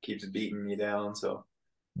 keeps beating you down. So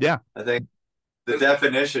yeah, I think the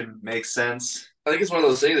definition makes sense. I think it's one of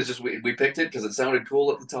those things. It's just we picked it because it sounded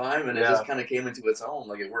cool at the time, and it just kind of came into its own.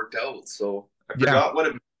 Like it worked out. So I forgot what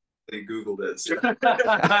it. Googled it. So.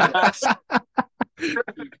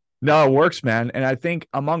 No, it works, man. And I think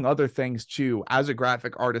among other things too, as a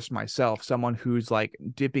graphic artist myself, someone who's like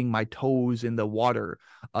dipping my toes in the water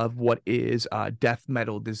of what is death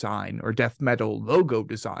metal design or death metal logo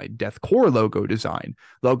design, deathcore logo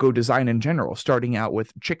design in general, starting out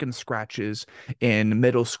with chicken scratches in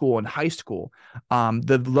middle school and high school.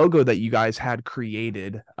 The logo that you guys had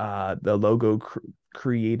created, the logo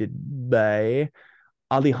created by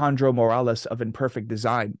Alejandro Morales of Imperfect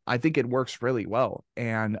Design, I think it works really well.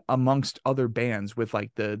 And amongst other bands with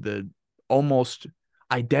like the almost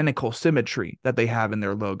identical symmetry that they have in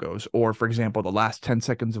their logos, or for example, the last 10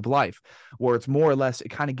 seconds of life, where it's more or less, it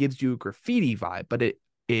kind of gives you a graffiti vibe, but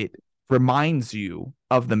it reminds you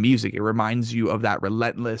of the music. It reminds you of that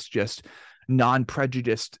relentless, just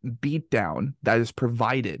non-prejudiced beatdown that is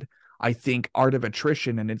provided. I think Art of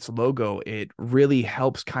Attrition and its logo, it really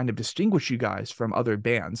helps kind of distinguish you guys from other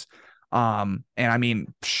bands. And I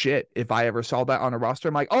mean, shit, if I ever saw that on a roster,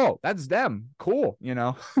 I'm like, oh, that's them. Cool, you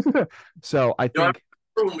know? So I think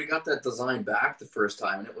when we got that design back the first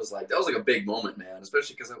time, and it was like, that was like a big moment, man,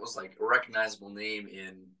 especially because it was like a recognizable name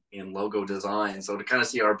in logo design. So to kind of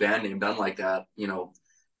see our band name done like that, you know,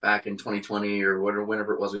 back in 2020 or whatever,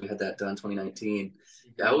 whenever it was, we had that done 2019.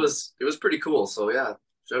 Yeah, it was pretty cool. So yeah.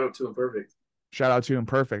 Shout out to Imperfect. Shout out to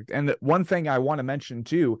Imperfect. And the one thing I want to mention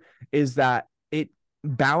too is that it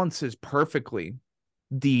balances perfectly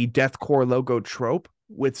the deathcore logo trope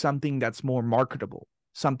with something that's more marketable,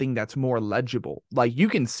 something that's more legible. Like you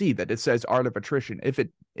can see that it says Art of Attrition.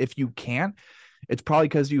 If you can't, it's probably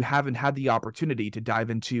because you haven't had the opportunity to dive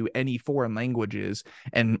into any foreign languages.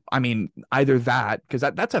 And I mean, either that, because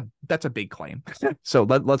that's a big claim. So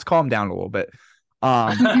let's calm down a little bit.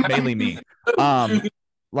 Mainly me.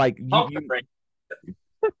 Like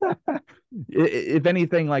if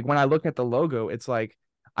anything, like when I look at the logo, it's like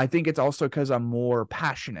I think it's also because I'm more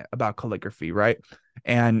passionate about calligraphy, right?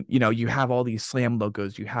 And you know, you have all these slam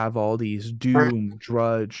logos, you have all these doom,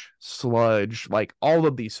 drudge, sludge, like all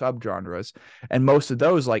of these subgenres, and most of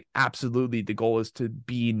those, like absolutely, the goal is to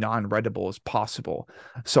be non-readable as possible.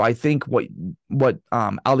 So I think what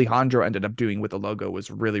Alejandro ended up doing with the logo was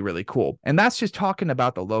really, really cool. And that's just talking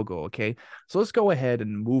about the logo, okay? So let's go ahead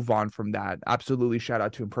and move on from that. Absolutely, shout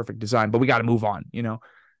out to Imperfect Design, but we got to move on, you know.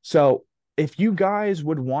 So if you guys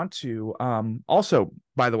would want to, also,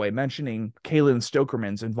 by the way, mentioning Kaylin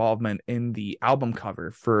Stokerman's involvement in the album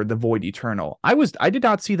cover for The Void Eternal. I did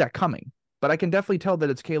not see that coming, but I can definitely tell that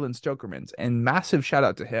it's Kaylin Stokerman's, and massive shout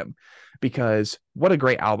out to him because what a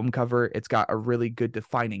great album cover. It's got a really good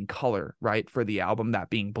defining color, right? For the album, that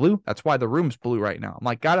being blue. That's why the room's blue right now. I'm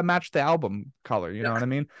like, gotta match the album color. You know what I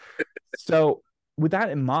mean? So with that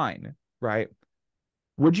in mind, right?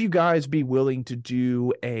 would you guys be willing to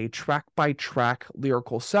do a track-by-track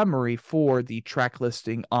lyrical summary for the track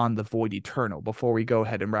listing on The Void Eternal before we go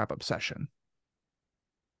ahead and wrap up session?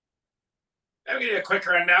 I'll give you a quick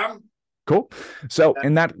rundown. Cool. So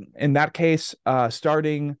in that case,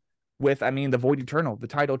 starting with, The Void Eternal, the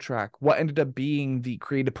title track, what ended up being the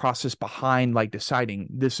creative process behind like deciding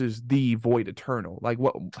this is the Void Eternal? Like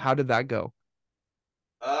how did that go?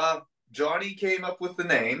 Johnny came up with the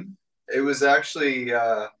name. It was actually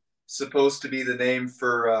supposed to be the name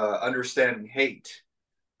for Understanding Hate,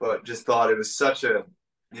 but just thought it was such a,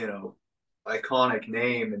 iconic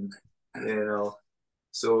name, and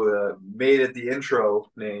so made it the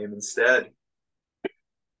intro name instead.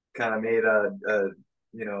 Kind of made a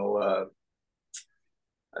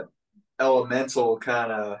elemental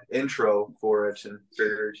kind of intro for it, and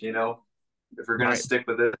figured, if we're gonna stick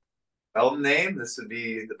with it album name, this would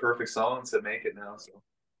be the perfect song to make it now. So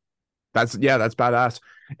that's badass.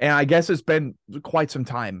 And I guess it's been quite some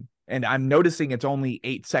time, and I'm noticing it's only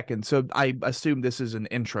 8 seconds. So I assume this is an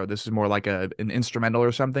intro. This is more like an instrumental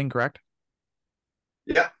or something, correct?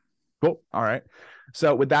 Yeah. Cool. All right.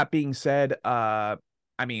 So with that being said,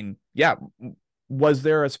 was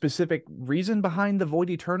there a specific reason behind The Void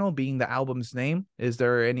Eternal being the album's name? Is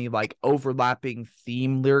there any like overlapping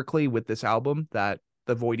theme lyrically with this album that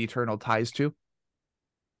The Void Eternal ties to?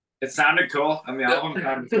 It sounded cool. The album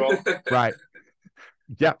sounded cool. Right.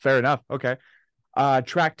 Yeah, fair enough. Okay.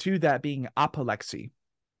 Track 2, that being Apoplexy.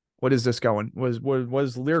 What is this going? What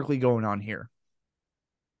is lyrically going on here?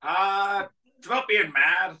 It's about being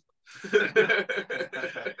mad. I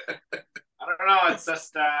don't know. It's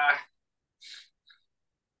just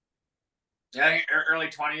early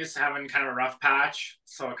 20s, having kind of a rough patch,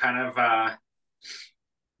 so it kind of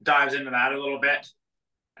dives into that a little bit,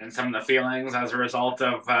 and some of the feelings as a result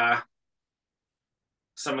of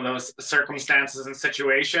some of those circumstances and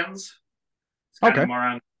situations. It's kind of more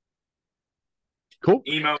on cool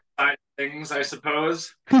emo side of things, I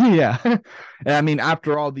suppose. Yeah. And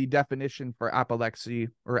after all, the definition for apoplexy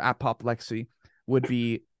would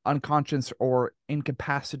be unconscious or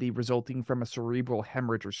incapacity resulting from a cerebral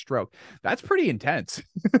hemorrhage or stroke. That's pretty intense.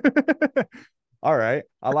 All right.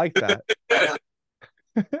 I like that.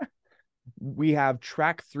 We have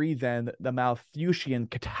track 3 then, the Malthusian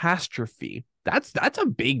Catastrophe. That's a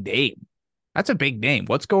big name. That's a big name.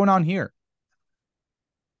 What's going on here?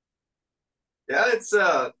 Yeah, it's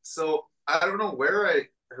so I don't know where I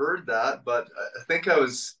heard that, but I think I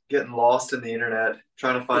was getting lost in the internet,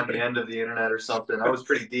 trying to find the end of the internet or something. I was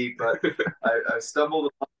pretty deep, but I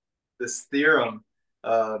stumbled upon this theorem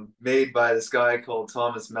made by this guy called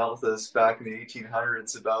Thomas Malthus back in the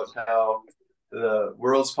 1800s about how the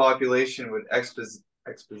world's population would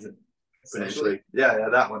exponentially, yeah,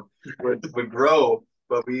 that one would grow,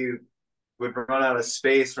 but we would run out of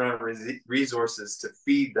space, run out of resources to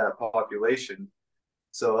feed that population.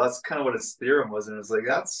 So that's kind of what his theorem was, and it's like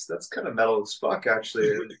that's kind of metal as fuck,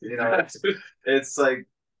 actually. It's like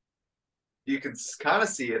you can kind of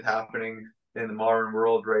see it happening in the modern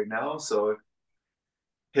world right now. So it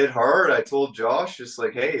hit hard. I told Josh, just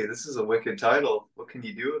like, hey, this is a wicked title. What can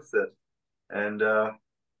you do with it? And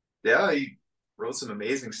yeah, he wrote some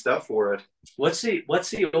amazing stuff for it. What's the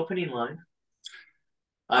opening line?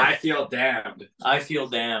 I feel damned. I feel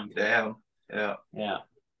damned. Damn. Yeah. Yeah.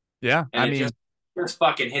 Yeah. And it just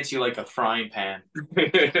fucking hits you like a frying pan.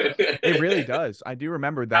 It really does. I do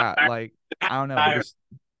remember that. Like, I don't know.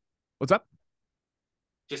 What's up?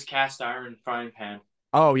 Just cast iron frying pan.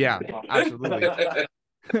 Oh yeah, absolutely.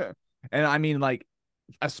 And like,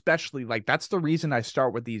 especially like that's the reason I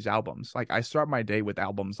start with these albums. Like I start my day with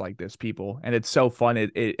albums like this, people, and it's so fun.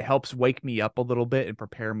 It helps wake me up a little bit and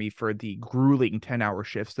prepare me for the grueling 10-hour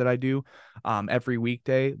shifts that I do every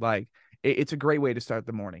weekday. Like it's a great way to start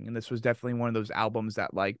the morning. And this was definitely one of those albums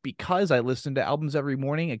that, like, because I listen to albums every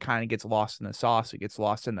morning, it kind of gets lost in the sauce. It gets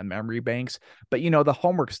lost in the memory banks, but the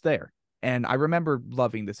homework's there. And I remember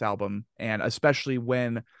loving this album, and especially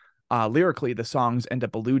when lyrically the songs end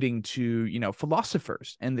up alluding to,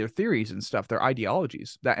 philosophers and their theories and stuff, their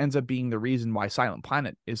ideologies. That ends up being the reason why Silent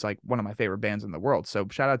Planet is like one of my favorite bands in the world. So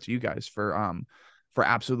shout out to you guys for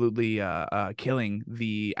absolutely killing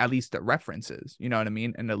at least the references, you know what I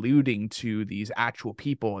mean? And alluding to these actual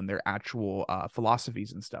people and their actual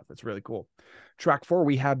philosophies and stuff. That's really cool. Track 4,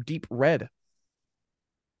 we have Deep Red.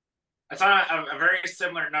 It's on a very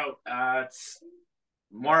similar note. It's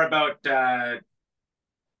more about the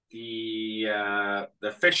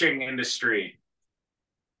fishing industry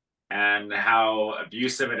and how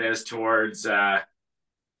abusive it is towards the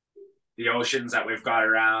oceans that we've got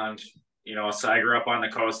around. So I grew up on the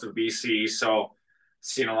coast of BC, so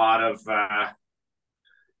seen a lot of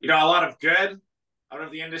a lot of good out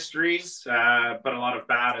of the industries, but a lot of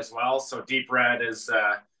bad as well. So Deep Red is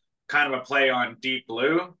kind of a play on Deep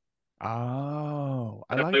Blue. Oh,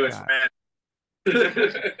 I The like blue is that.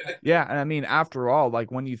 red. Yeah, and I mean, after all,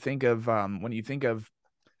 like when you think of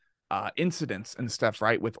incidents and stuff,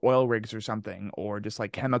 right, with oil rigs or something, or just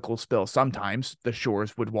like chemical spill, sometimes the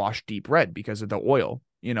shores would wash deep red because of the oil.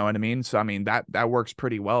 You know what I mean? So I mean that works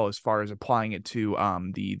pretty well as far as applying it to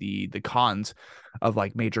the cons of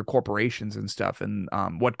like major corporations and stuff, and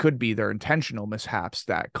what could be their intentional mishaps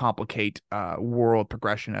that complicate world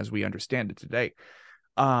progression as we understand it today.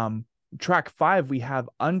 Um, Track 5, we have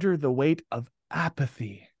Under the Weight of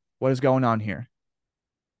Apathy. What is going on here?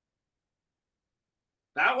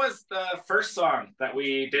 That was the first song that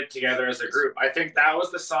we did together as a group. I think that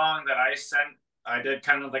was the song that I sent. I did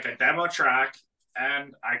kind of like a demo track,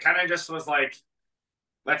 and I kind of just was like,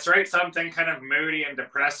 let's write something kind of moody and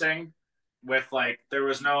depressing with like, there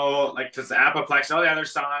was no, like, because the Apoplex, all the other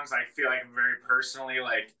songs I feel like very personally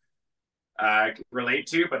like relate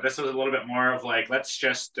to, but this was a little bit more of like, let's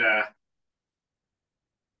just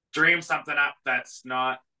dream something up that's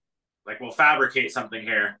not like, we'll fabricate something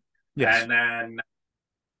here. Yes. And then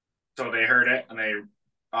so they heard it, and they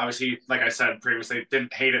obviously, like I said previously,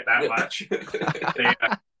 didn't hate it that much. They gave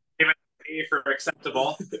it A for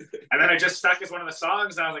acceptable, and then it just stuck as one of the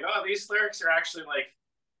songs. And I was like, oh, these lyrics are actually like,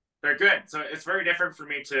 they're good. So it's very different for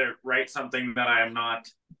me to write something that I am not,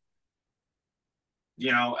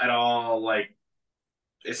 at all like.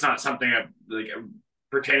 It's not something like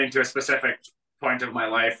pertaining to a specific point of my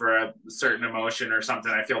life or a certain emotion or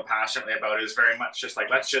something I feel passionately about. It is very much just like,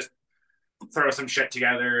 let's just throw some shit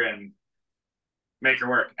together and make it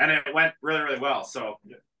work. And it went really, really well. So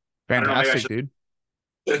fantastic, dude.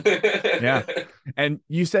 Yeah. And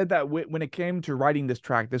you said that when it came to writing this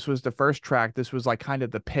track, this was the first track. This was like kind of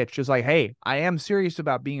the pitch. Just like, hey, I am serious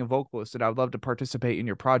about being a vocalist and I would love to participate in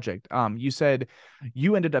your project. You said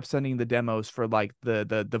you ended up sending the demos for like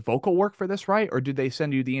the vocal work for this, right? Or did they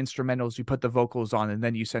send you the instrumentals, you put the vocals on, and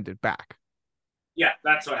then you sent it back? Yeah,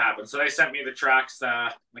 that's what happened. So they sent me the tracks,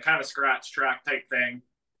 the kind of a scratch track type thing.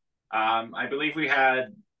 I believe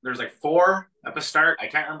there's like 4 at the start. I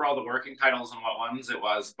can't remember all the working titles and what ones it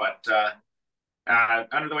was, but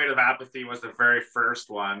Under the Weight of Apathy was the very first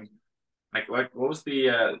one. Like, what was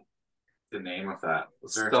the name of that?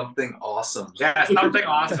 Was there Something Awesome? Yeah, Something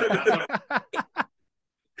Awesome.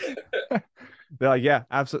 They're like, yeah,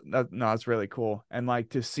 absolutely. No, that's really cool. And like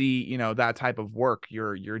to see, that type of work,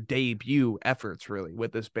 your debut efforts really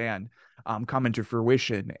with this band come into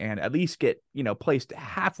fruition and at least get, placed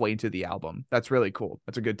halfway into the album. That's really cool.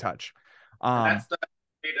 That's a good touch. That's the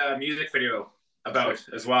music video about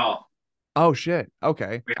as well. Oh shit.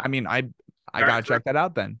 Okay. I mean, I gotta check that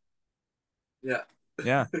out then. Yeah.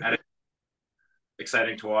 Yeah.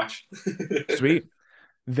 Exciting to watch. Sweet.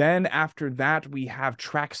 Then after that, we have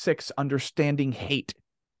track 6, Understanding Hate.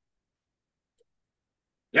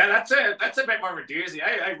 Yeah, that's a bit more of a doozy.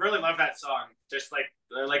 I really love that song. Just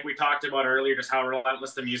like we talked about earlier, just how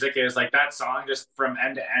relentless the music is. Like that song, just from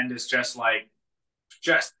end to end, is just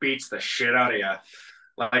beats the shit out of you.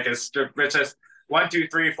 Like it's just 1, 2,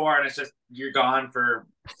 3, 4, and it's just you're gone for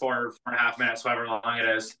 4.5 minutes, however long it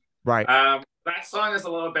is. Right. That song is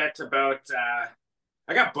a little bit about.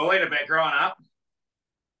 I got bullied a bit growing up.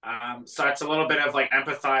 So it's a little bit of like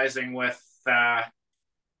empathizing with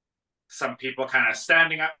some people kind of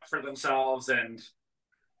standing up for themselves and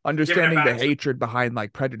understanding the hatred behind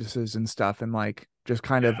like prejudices and stuff, and like just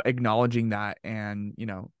kind of acknowledging that and,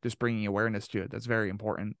 just bringing awareness to it. That's very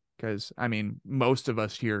important because, I mean, most of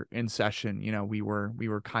us here in session, we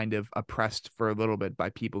were kind of oppressed for a little bit by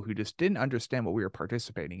people who just didn't understand what we were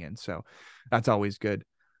participating in. So that's always good.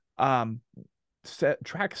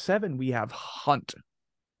 Track 7, we have Hunt.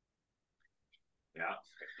 Yeah,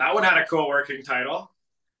 that one had a cool working title.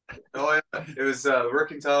 Oh yeah, it was the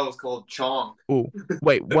working title was called Chonk. Oh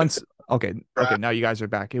wait, okay, now you guys are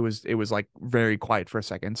back. It was like very quiet for a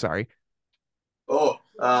second. Sorry. Oh,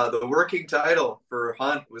 the working title for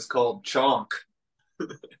Hunt was called Chonk.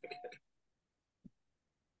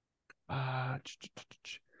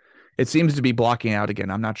 It seems to be blocking out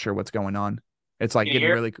again. I'm not sure what's going on. It's like getting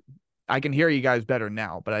really. I can hear you guys better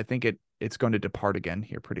now, but I think it's going to depart again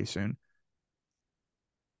here pretty soon.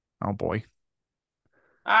 Oh boy.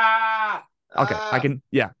 Okay, I can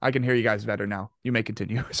hear you guys better now. You may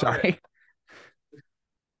continue. Sorry. Okay.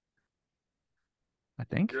 I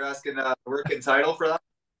think you're asking working title for that.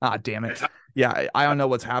 Ah, damn it. Yeah, I don't know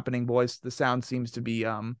what's happening, boys. The sound seems to be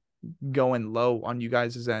going low on you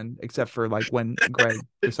guys' end, except for like when Greg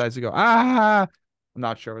decides to go, I'm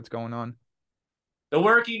not sure what's going on. The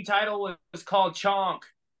working title was called Chonk.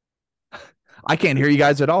 I can't hear you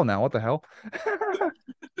guys at all now. What the hell?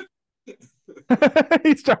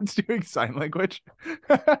 He starts doing sign language.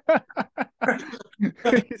 He's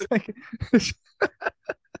like,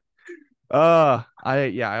 I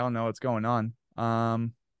don't know what's going on.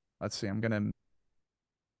 Let's see.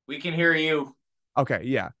 We can hear you. Okay,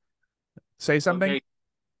 yeah. Say something. Okay.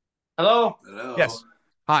 Hello. Hello. Yes.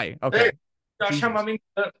 Hi. Okay. Hey, Josh,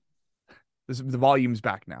 The volume's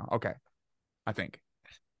back now. Okay. I think.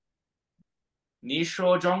 你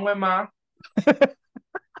说中文吗?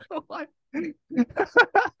 What?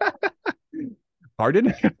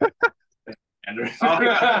 Pardon?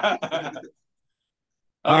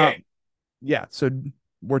 Okay. Yeah, so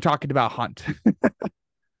we're talking about Hunt.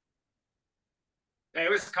 It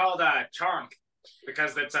was called Chonk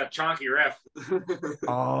because it's a chonky riff.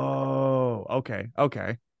 Oh, okay.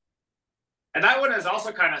 And that one is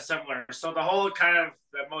also kind of similar. So the whole kind of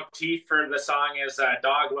the motif for the song is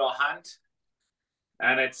dog will hunt.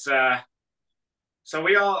 And it's so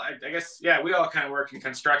we all, I guess, yeah, we all kind of work in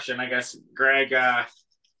construction. I guess Greg got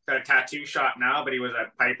a tattoo shop now, but he was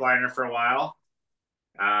a pipeliner for a while.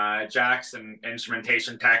 Jack's an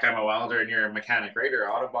instrumentation tech. I'm a welder, and you're a mechanic, right? Or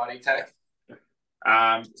auto body tech.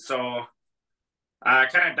 So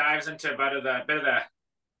kind of dives into a bit of the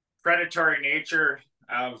predatory nature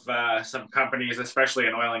of some companies, especially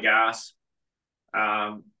in oil and gas.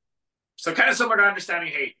 So kind of similar to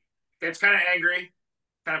Understanding Hate. It's kind of angry,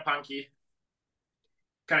 kind of punky,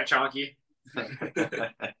 kind of chonky.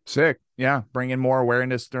 Sick. Yeah, bringing more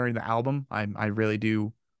awareness during the album. I really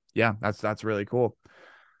do. Yeah, that's really cool.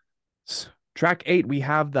 Track 8, we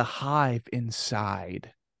have The Hive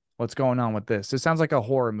Inside. What's going on with this? This sounds like a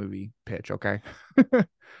horror movie pitch, okay?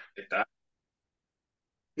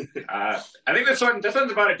 I think this one's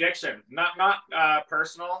about addiction, not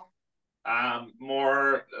personal.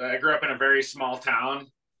 More, I grew up in a very small town,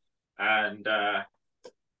 and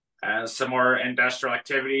as some more industrial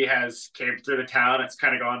activity has came through the town, it's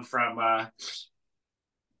kind of gone from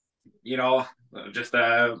just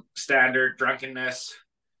a standard drunkenness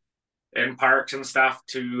in parks and stuff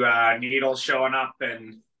to needles showing up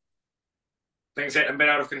and things getting a bit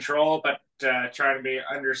out of control, but trying to be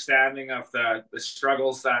understanding of the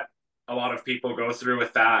struggles that a lot of people go through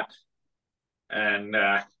with that, and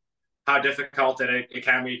how difficult it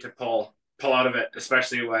can be to pull out of it,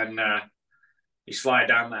 especially when you slide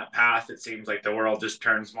down that path. It seems like the world just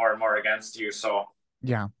turns more and more against you. So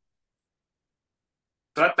yeah,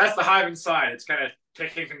 that's the hive inside. It's kind of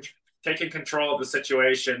taking control of the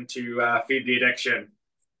situation to feed the addiction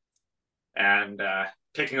and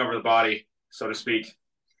taking over the body, so to speak.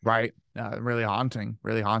 Right. Really haunting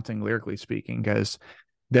lyrically speaking, because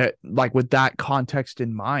that, like, with that context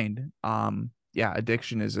in mind, yeah,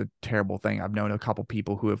 addiction is a terrible thing. I've known a couple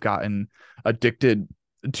people who have gotten addicted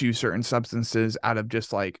to certain substances out of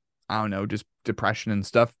just, like, I don't know, just depression and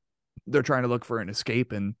stuff. They're trying to look for an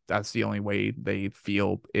escape, and that's the only way they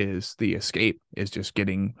feel is the escape is just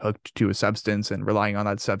getting hooked to a substance and relying on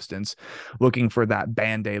that substance, looking for that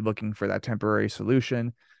band-aid, looking for that temporary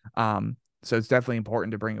solution. So it's definitely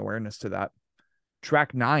important to bring awareness to that.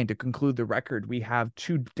 Track 9, to conclude the record, we have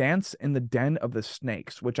To Dance in the Den of the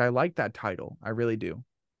Snakes, which I like that title. I really do.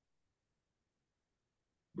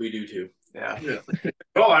 We do too. Yeah.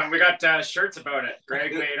 Cool. And we got shirts about it.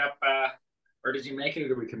 Greg made up, or did you make it, or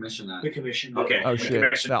did we commission that? We commissioned. Okay. Oh,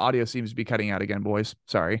 shit. The audio seems to be cutting out again, boys.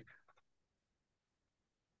 Sorry.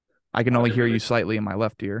 I can only hear you slightly in my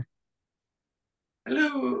left ear.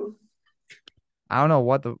 Hello. I don't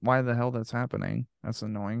know why the hell that's happening. That's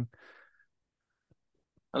annoying.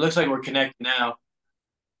 It looks like we're connected now.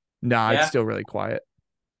 Nah, it's still really quiet.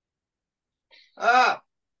 Ah.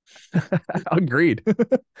 Agreed.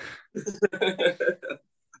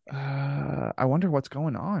 I wonder what's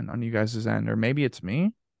going on you guys' end, or maybe it's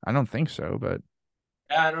me. I don't think so, but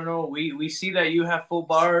I don't know. We see that you have full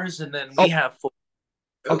bars, and then we have full.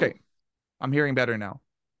 Okay, I'm hearing better now.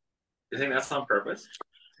 You think that's on purpose?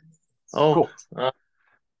 Oh, cool.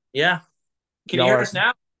 Yeah. Can you hear us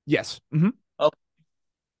now? Yes. Mm-hmm. Oh,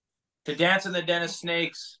 To Dance in the Den of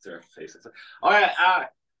Snakes. All right.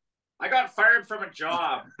 I got fired from a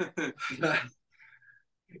job,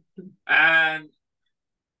 and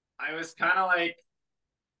I was kind of like,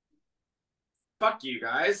 "Fuck you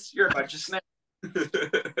guys! You're a bunch of snakes."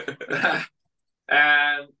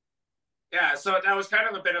 And yeah, so that was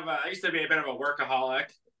kind of I used to be a bit of a workaholic.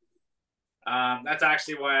 That's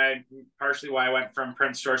actually partially why I went from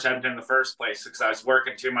Prince George Edmonton in the first place, because I was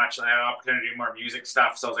working too much and I had an opportunity to do more music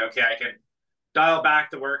stuff. So I was like, okay, I can dial back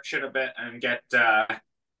the work shit a bit and get a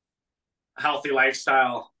healthy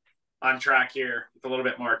lifestyle on track here with a little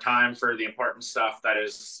bit more time for the important stuff that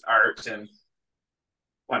is art and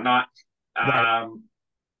whatnot. Right.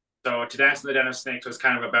 So To Dance in the Den of Snakes was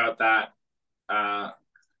kind of about that,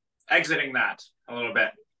 exiting that a little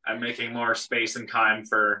bit and making more space and time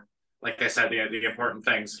for, like I said, the important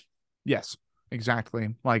things. Yes,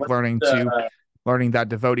 exactly. Like What's learning that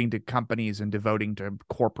devoting to companies and devoting to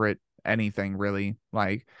corporate anything really,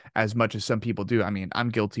 like as much as some people do. I mean, I'm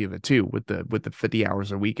guilty of it too with the 50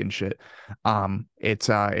 hours a week and shit. It's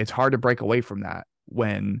hard to break away from that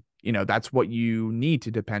when, you know, that's what you need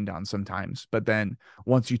to depend on sometimes. But then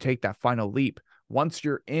once you take that final leap, once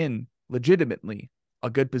you're in legitimately a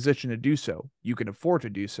good position to do so, you can afford to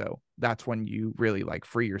do so. That's when you really like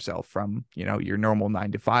free yourself from, you know, your normal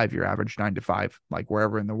 9 to 5, your average 9 to 5, like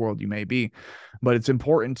wherever in the world you may be. But it's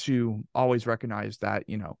important to always recognize that,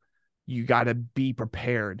 you know, you got to be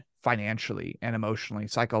prepared financially and emotionally,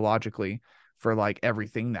 psychologically for like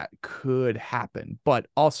everything that could happen, but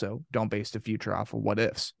also don't base the future off of what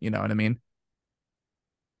ifs. You know what I mean?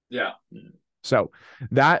 Yeah. So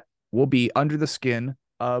that will be Under the Skin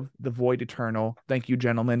of the Void Eternal. Thank you,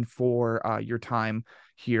 gentlemen, for your time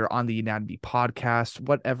here on the Anatomy podcast,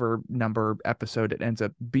 whatever number episode it ends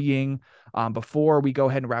up being. Before we go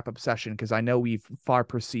ahead and wrap up session, because I know we've far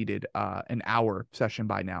preceded an hour session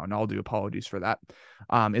by now, and I'll do apologies for that.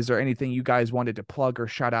 Is there anything you guys wanted to plug or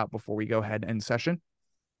shout out before we go ahead and end session?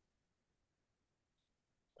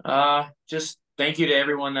 Just thank you to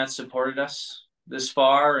everyone that supported us this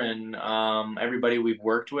far, and everybody we've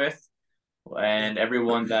worked with, and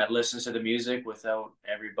everyone that listens to the music. Without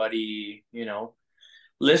everybody, you know,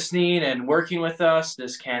 listening and working with us,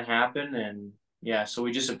 this can't happen. And yeah, so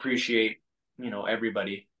we just appreciate, you know,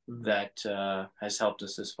 everybody that has helped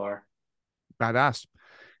us this far. Badass.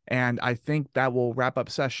 And I think that will wrap up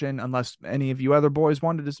session, unless any of you other boys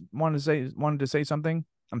wanted to say something.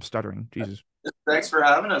 I'm stuttering. Jesus. Thanks for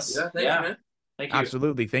having us. Yeah, thank you, man. Thank you.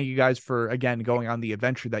 Absolutely. Thank you guys for, again, going on the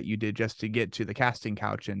adventure that you did just to get to the casting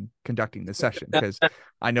couch and conducting the session, because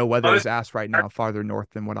I know weather is ass right now, farther north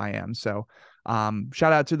than what I am. So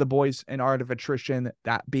shout out to the boys in Art of Attrition,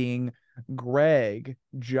 that being Greg,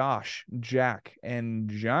 Josh, Jack, and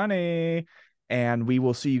Johnny. And we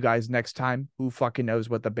will see you guys next time. Who fucking knows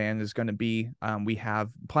what the band is going to be? We have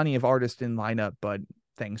plenty of artists in lineup, but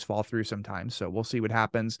things fall through sometimes. So we'll see what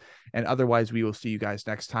happens. And otherwise, we will see you guys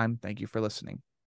next time. Thank you for listening.